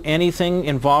do anything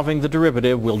involving the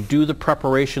derivative, we'll do the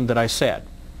preparation that I said.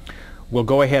 We'll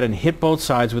go ahead and hit both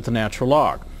sides with the natural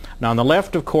log. Now on the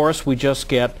left, of course, we just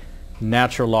get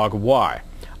natural log of y.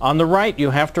 On the right, you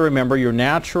have to remember your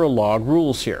natural log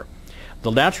rules here. The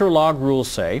natural log rules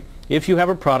say, if you have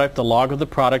a product, the log of the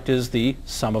product is the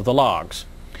sum of the logs.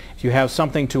 If you have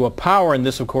something to a power, and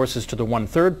this of course is to the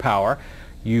 1/3 power,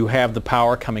 you have the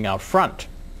power coming out front.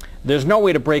 There's no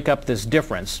way to break up this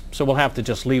difference, so we'll have to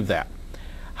just leave that.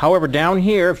 However, down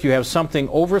here, if you have something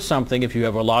over something, if you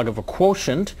have a log of a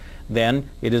quotient, then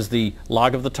it is the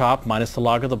log of the top minus the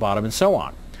log of the bottom, and so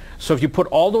on. So if you put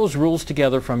all those rules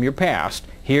together from your past,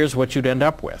 here's what you'd end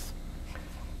up with.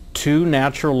 2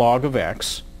 natural log of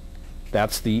x,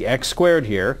 that's the x squared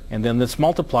here, and then it's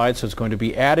multiplied, so it's going to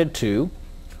be added to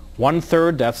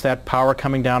 1/3, that's that power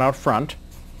coming down out front,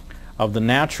 of the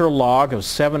natural log of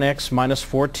 7x minus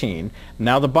 14.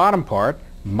 Now the bottom part,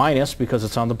 minus because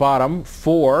it's on the bottom,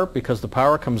 4 because the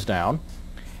power comes down,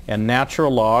 and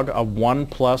natural log of 1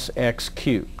 plus x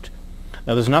cubed.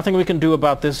 Now there's nothing we can do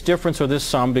about this difference or this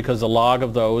sum because the log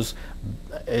of those,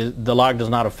 the log does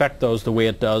not affect those the way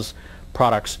it does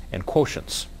products and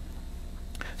quotients.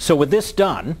 So with this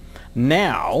done,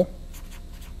 now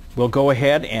we'll go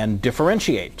ahead and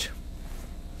differentiate.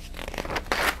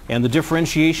 And the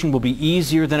differentiation will be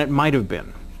easier than it might have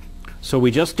been. So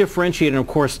we just differentiate, and of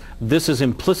course this is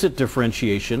implicit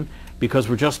differentiation because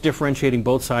we're just differentiating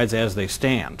both sides as they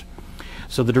stand.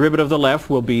 So the derivative of the left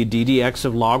will be d dx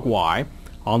of log y.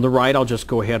 On the right, I'll just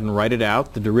go ahead and write it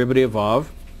out. The derivative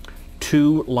of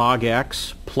 2 log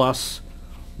x plus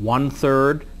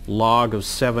 1/3 log of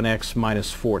 7x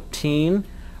minus 14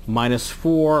 minus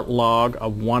 4 log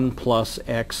of 1 plus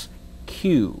x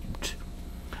cubed.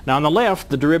 Now on the left,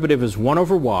 the derivative is 1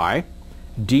 over y,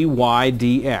 dy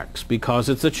dx. Because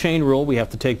it's a chain rule, we have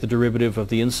to take the derivative of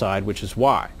the inside, which is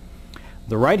y.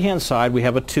 The right-hand side, we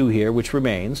have a 2 here, which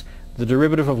remains. The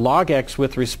derivative of log x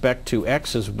with respect to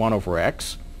x is 1 over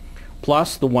x,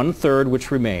 plus the 1/3,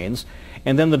 which remains.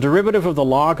 And then the derivative of the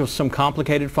log of some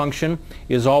complicated function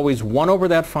is always 1 over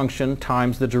that function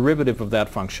times the derivative of that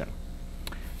function.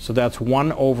 So that's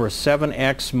 1 over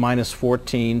 7x minus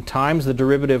 14 times the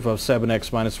derivative of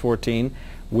 7x minus 14,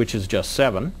 which is just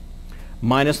 7,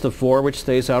 minus the 4, which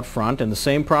stays out front. And the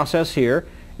same process here.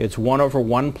 It's 1 over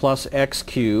 1 plus x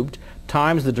cubed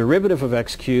times the derivative of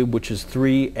x cubed, which is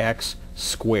 3x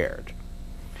squared.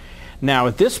 Now,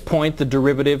 at this point, the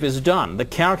derivative is done. The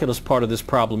calculus part of this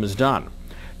problem is done.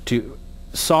 To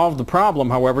solve the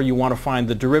problem, however, you want to find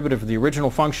the derivative of the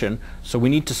original function, so we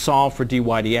need to solve for dy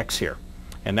dx here.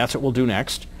 And that's what we'll do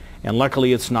next. And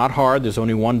luckily, it's not hard. There's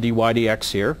only one dy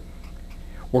dx here.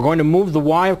 We're going to move the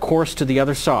y, of course, to the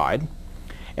other side.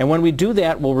 And when we do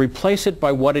that, we'll replace it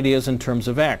by what it is in terms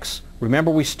of x. Remember,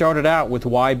 we started out with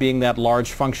y being that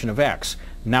large function of x.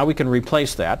 Now we can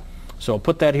replace that. So I'll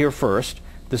put that here first.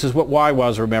 This is what y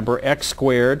was, remember, x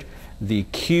squared, the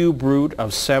cube root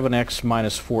of 7x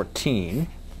minus 14,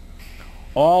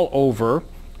 all over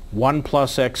 1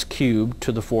 plus x cubed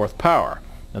to the 4th power.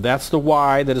 Now that's the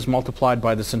y that is multiplied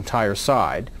by this entire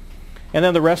side. And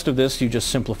then the rest of this you just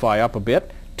simplify up a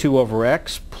bit. 2 over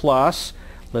x plus,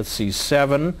 let's see,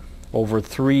 7 over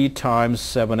 3 times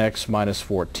 7x minus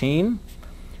 14,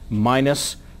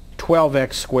 minus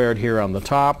 12x squared here on the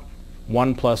top,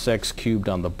 1 plus x cubed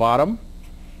on the bottom.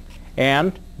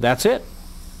 And that's it.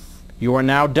 You are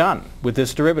now done with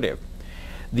this derivative.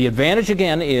 The advantage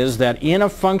again is that in a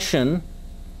function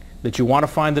that you want to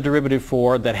find the derivative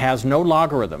for that has no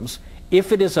logarithms,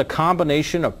 if it is a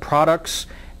combination of products,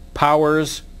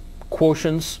 powers,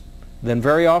 quotients, then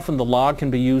very often the log can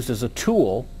be used as a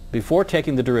tool before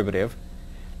taking the derivative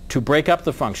to break up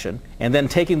the function, and then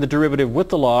taking the derivative with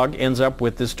the log ends up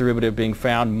with this derivative being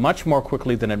found much more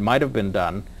quickly than it might have been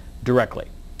done directly.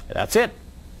 That's it.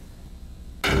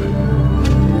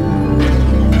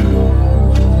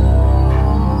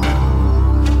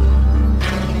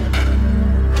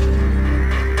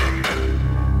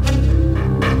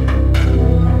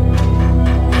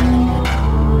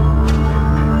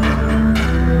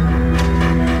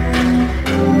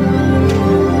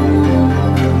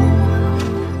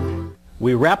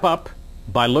 We wrap up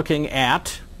by looking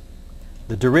at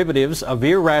the derivatives of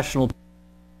irrational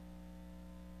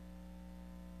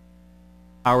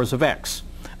powers of x.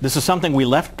 This is something we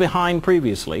left behind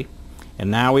previously, and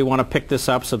now we want to pick this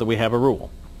up so that we have a rule.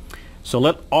 So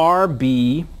let R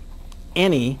be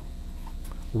any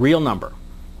real number.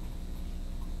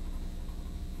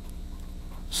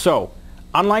 So,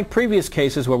 unlike previous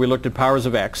cases where we looked at powers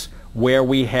of x, where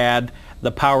we had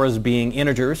the powers being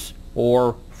integers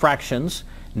or fractions,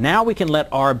 now we can let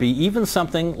R be even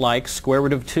something like square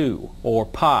root of 2 or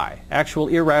pi, actual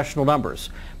irrational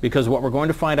numbers, because what we're going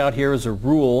to find out here is a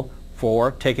rule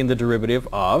for taking the derivative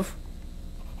of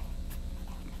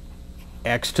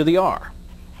x to the r.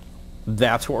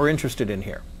 That's what we're interested in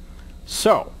here.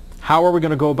 So, how are we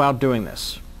going to go about doing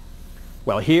this?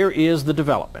 Well, here is the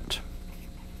development.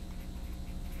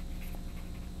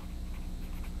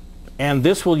 And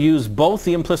this will use both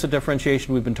the implicit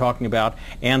differentiation we've been talking about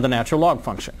and the natural log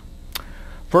function.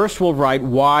 First, we'll write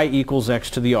y equals x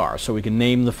to the r, so we can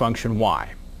name the function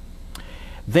y.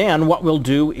 Then what we'll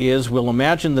do is we'll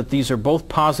imagine that these are both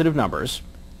positive numbers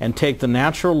and take the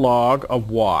natural log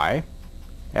of y,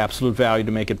 absolute value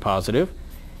to make it positive,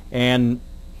 and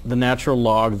the natural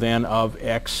log then of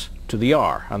x to the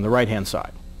r on the right-hand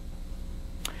side.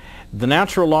 The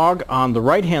natural log on the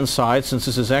right-hand side, since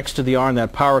this is x to the r and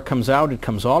that power comes out, it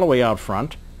comes all the way out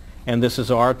front, and this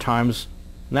is r times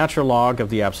natural log of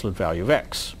the absolute value of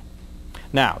x.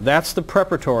 Now, that's the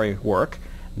preparatory work.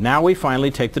 Now we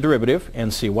finally take the derivative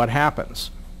and see what happens.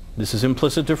 This is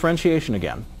implicit differentiation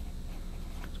again.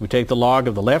 So we take the log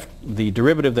of the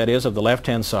derivative, that is, of the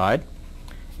left-hand side,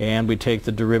 and we take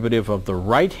the derivative of the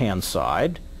right-hand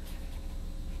side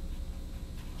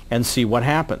and see what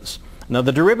happens. Now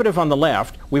the derivative on the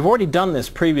left, we've already done this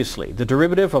previously. The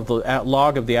derivative of the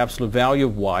log of the absolute value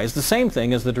of y is the same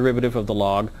thing as the derivative of the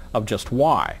log of just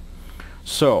y.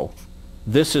 So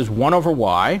this is 1 over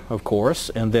y, of course,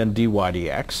 and then dy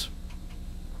dx.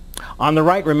 On the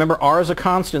right, remember r is a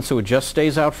constant, so it just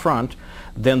stays out front.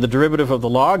 Then the derivative of the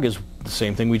log is the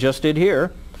same thing we just did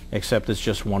here, except it's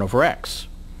just 1 over x.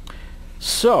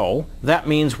 So that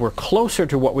means we're closer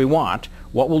to what we want.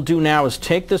 What we'll do now is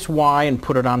take this y and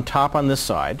put it on top on this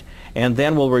side, and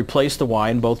then we'll replace the y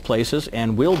in both places,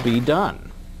 and we'll be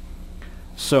done.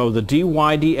 So the dy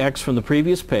dx from the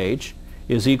previous page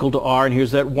is equal to r, and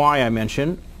here's that y I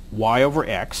mentioned, y over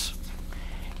x.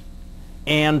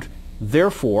 And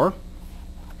therefore,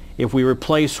 if we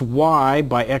replace y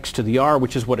by x to the r,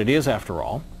 which is what it is after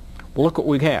all, well, look what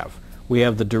we have. We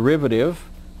have the derivative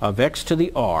of x to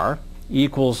the r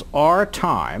equals r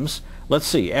times, let's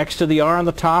see, x to the r on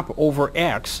the top over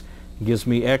x gives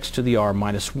me x to the r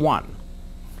minus 1.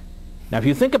 Now if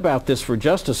you think about this for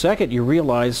just a second, you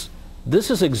realize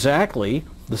this is exactly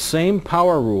the same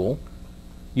power rule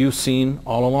you've seen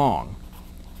all along.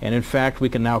 And in fact, we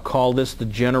can now call this the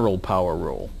general power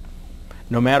rule.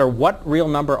 No matter what real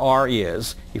number r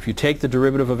is, if you take the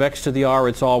derivative of x to the r,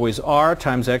 it's always r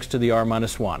times x to the r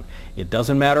minus 1. It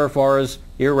doesn't matter if r is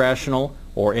irrational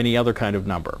or any other kind of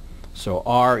number. So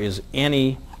r is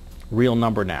any real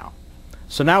number now.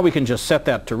 So now we can just set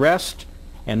that to rest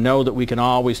and know that we can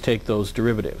always take those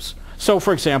derivatives. So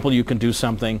for example, you can do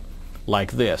something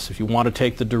like this. If you want to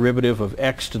take the derivative of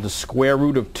x to the square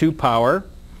root of 2 power,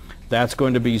 that's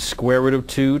going to be square root of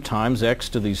 2 times x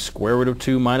to the square root of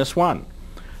 2 minus 1.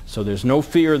 So there's no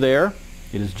fear there.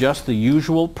 It is just the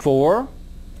usual for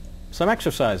some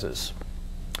exercises.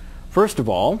 First of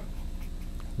all,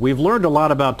 we've learned a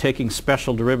lot about taking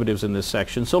special derivatives in this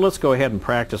section, so let's go ahead and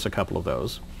practice a couple of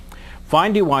those.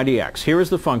 Find dy dx. Here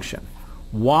is the function.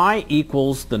 Y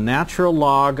equals the natural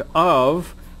log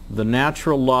of the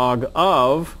natural log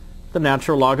of the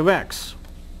natural log of x.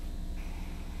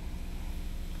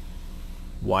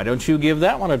 Why don't you give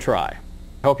that one a try?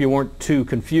 I hope you weren't too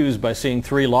confused by seeing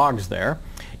 3 logs there.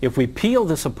 If we peel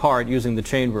this apart using the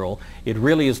chain rule, it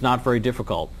really is not very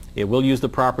difficult. It will use the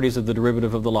properties of the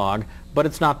derivative of the log, but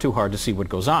it's not too hard to see what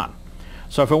goes on.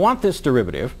 So if I want this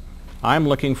derivative, I'm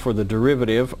looking for the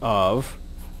derivative of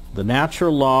the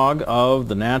natural log of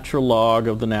the natural log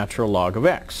of the natural log of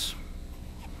x.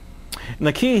 And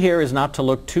the key here is not to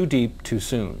look too deep too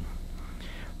soon.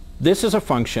 This is a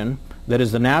function that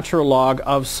is the natural log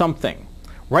of something.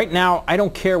 Right now, I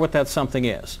don't care what that something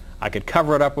is. I could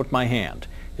cover it up with my hand.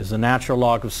 It's the natural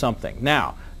log of something.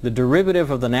 Now, the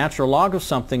derivative of the natural log of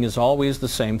something is always the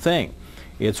same thing.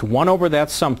 It's 1 over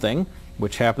that something,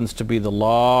 which happens to be the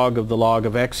log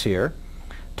of x here,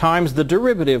 times the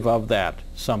derivative of that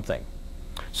something.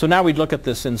 So now we look at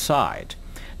this inside.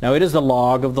 Now it is the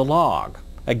log of the log.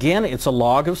 Again, it's a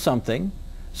log of something,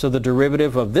 so the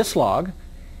derivative of this log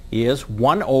is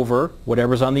 1 over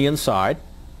whatever's on the inside.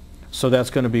 So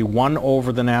that's going to be 1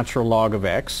 over the natural log of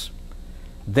x.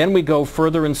 Then we go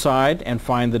further inside and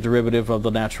find the derivative of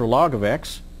the natural log of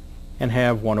x and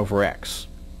have 1 over x.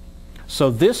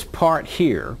 So this part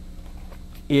here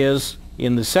is,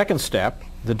 in the second step,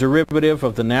 the derivative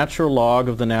of the natural log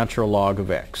of the natural log of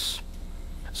x.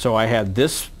 So I had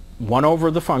this 1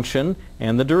 over the function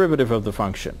and the derivative of the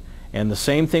function. And the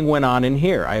same thing went on in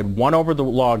here. I had 1 over the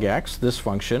log x, this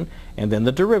function, and then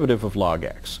the derivative of log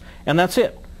x. And that's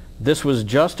it. This was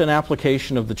just an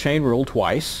application of the chain rule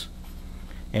twice.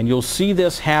 And you'll see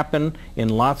this happen in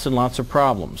lots and lots of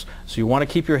problems. So you want to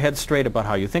keep your head straight about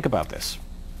how you think about this.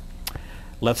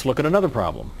 Let's look at another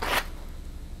problem.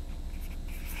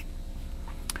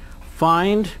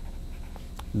 Find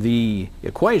the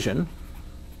equation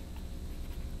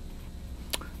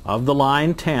of the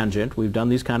line tangent. We've done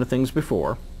these kind of things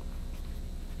before.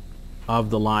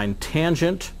 Of the line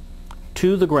tangent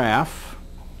to the graph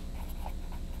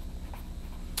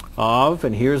of,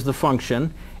 and here's the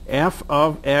function, f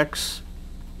of x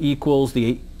equals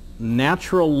the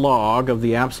natural log of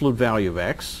the absolute value of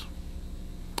x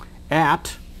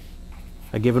at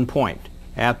a given point,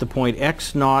 at the point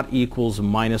x naught equals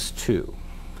minus 2.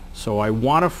 So I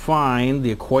want to find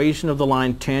the equation of the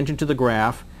line tangent to the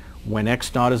graph when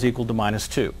x naught is equal to minus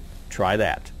 2. Try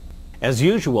that. As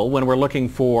usual, when we're looking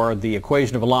for the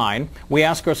equation of a line, we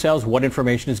ask ourselves what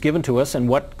information is given to us and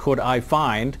what could I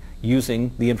find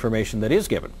using the information that is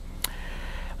given.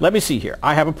 Let me see here.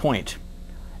 I have a point.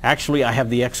 Actually, I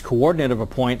have the x-coordinate of a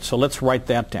point, so let's write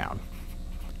that down.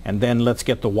 And then let's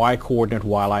get the y-coordinate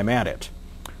while I'm at it.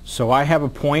 So I have a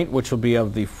point which will be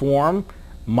of the form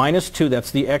minus 2,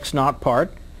 that's the x naught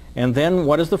part. And then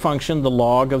what is the function? The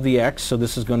log of the x, so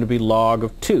this is going to be log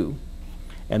of 2.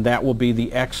 And that will be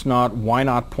the x naught, y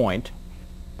naught point,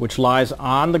 which lies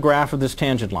on the graph of this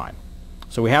tangent line.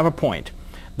 So we have a point.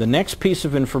 The next piece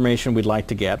of information we'd like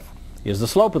to get is the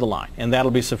slope of the line, and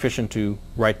that'll be sufficient to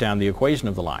write down the equation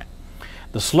of the line.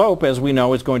 The slope, as we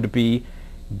know, is going to be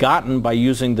gotten by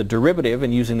using the derivative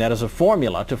and using that as a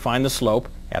formula to find the slope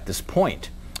at this point.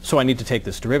 So I need to take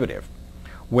this derivative.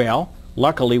 Well,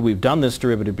 luckily we've done this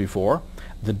derivative before.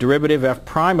 The derivative f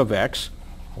prime of x,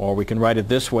 or we can write it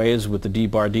this way, is with the d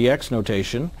bar dx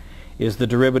notation, is the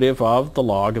derivative of the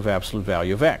log of absolute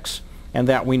value of x, and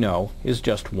that we know is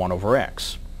just 1 over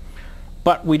x.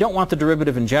 But we don't want the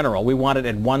derivative in general. We want it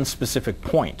at one specific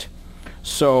point.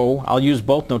 So I'll use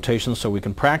both notations so we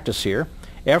can practice here.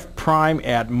 F prime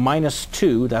at minus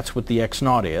 2, that's what the x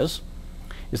naught is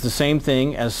the same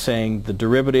thing as saying the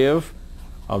derivative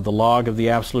of the log of the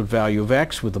absolute value of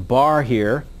x with a bar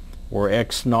here, where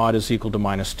x naught is equal to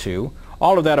minus 2.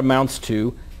 All of that amounts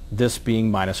to this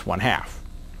being minus 1/2.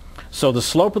 So the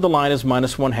slope of the line is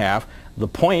minus 1/2. The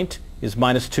point is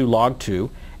minus 2 log 2.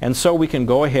 And so we can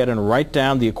go ahead and write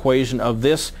down the equation of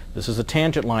this is a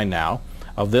tangent line now,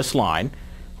 of this line.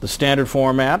 The standard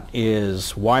format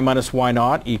is y minus y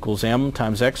naught equals m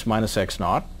times x minus x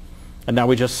naught. And now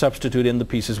we just substitute in the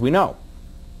pieces we know.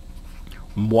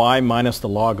 Y minus the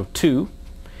log of 2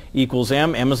 equals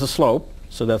m. M is the slope,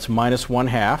 so that's minus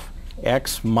 1/2.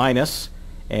 X minus,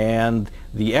 and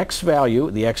the x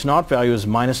value, the x naught value is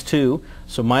minus 2.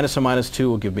 So minus a minus 2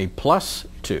 will give me plus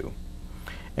 2.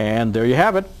 And there you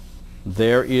have it.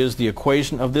 There is the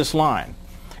equation of this line.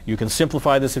 You can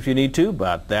simplify this if you need to,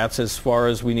 but that's as far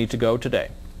as we need to go today.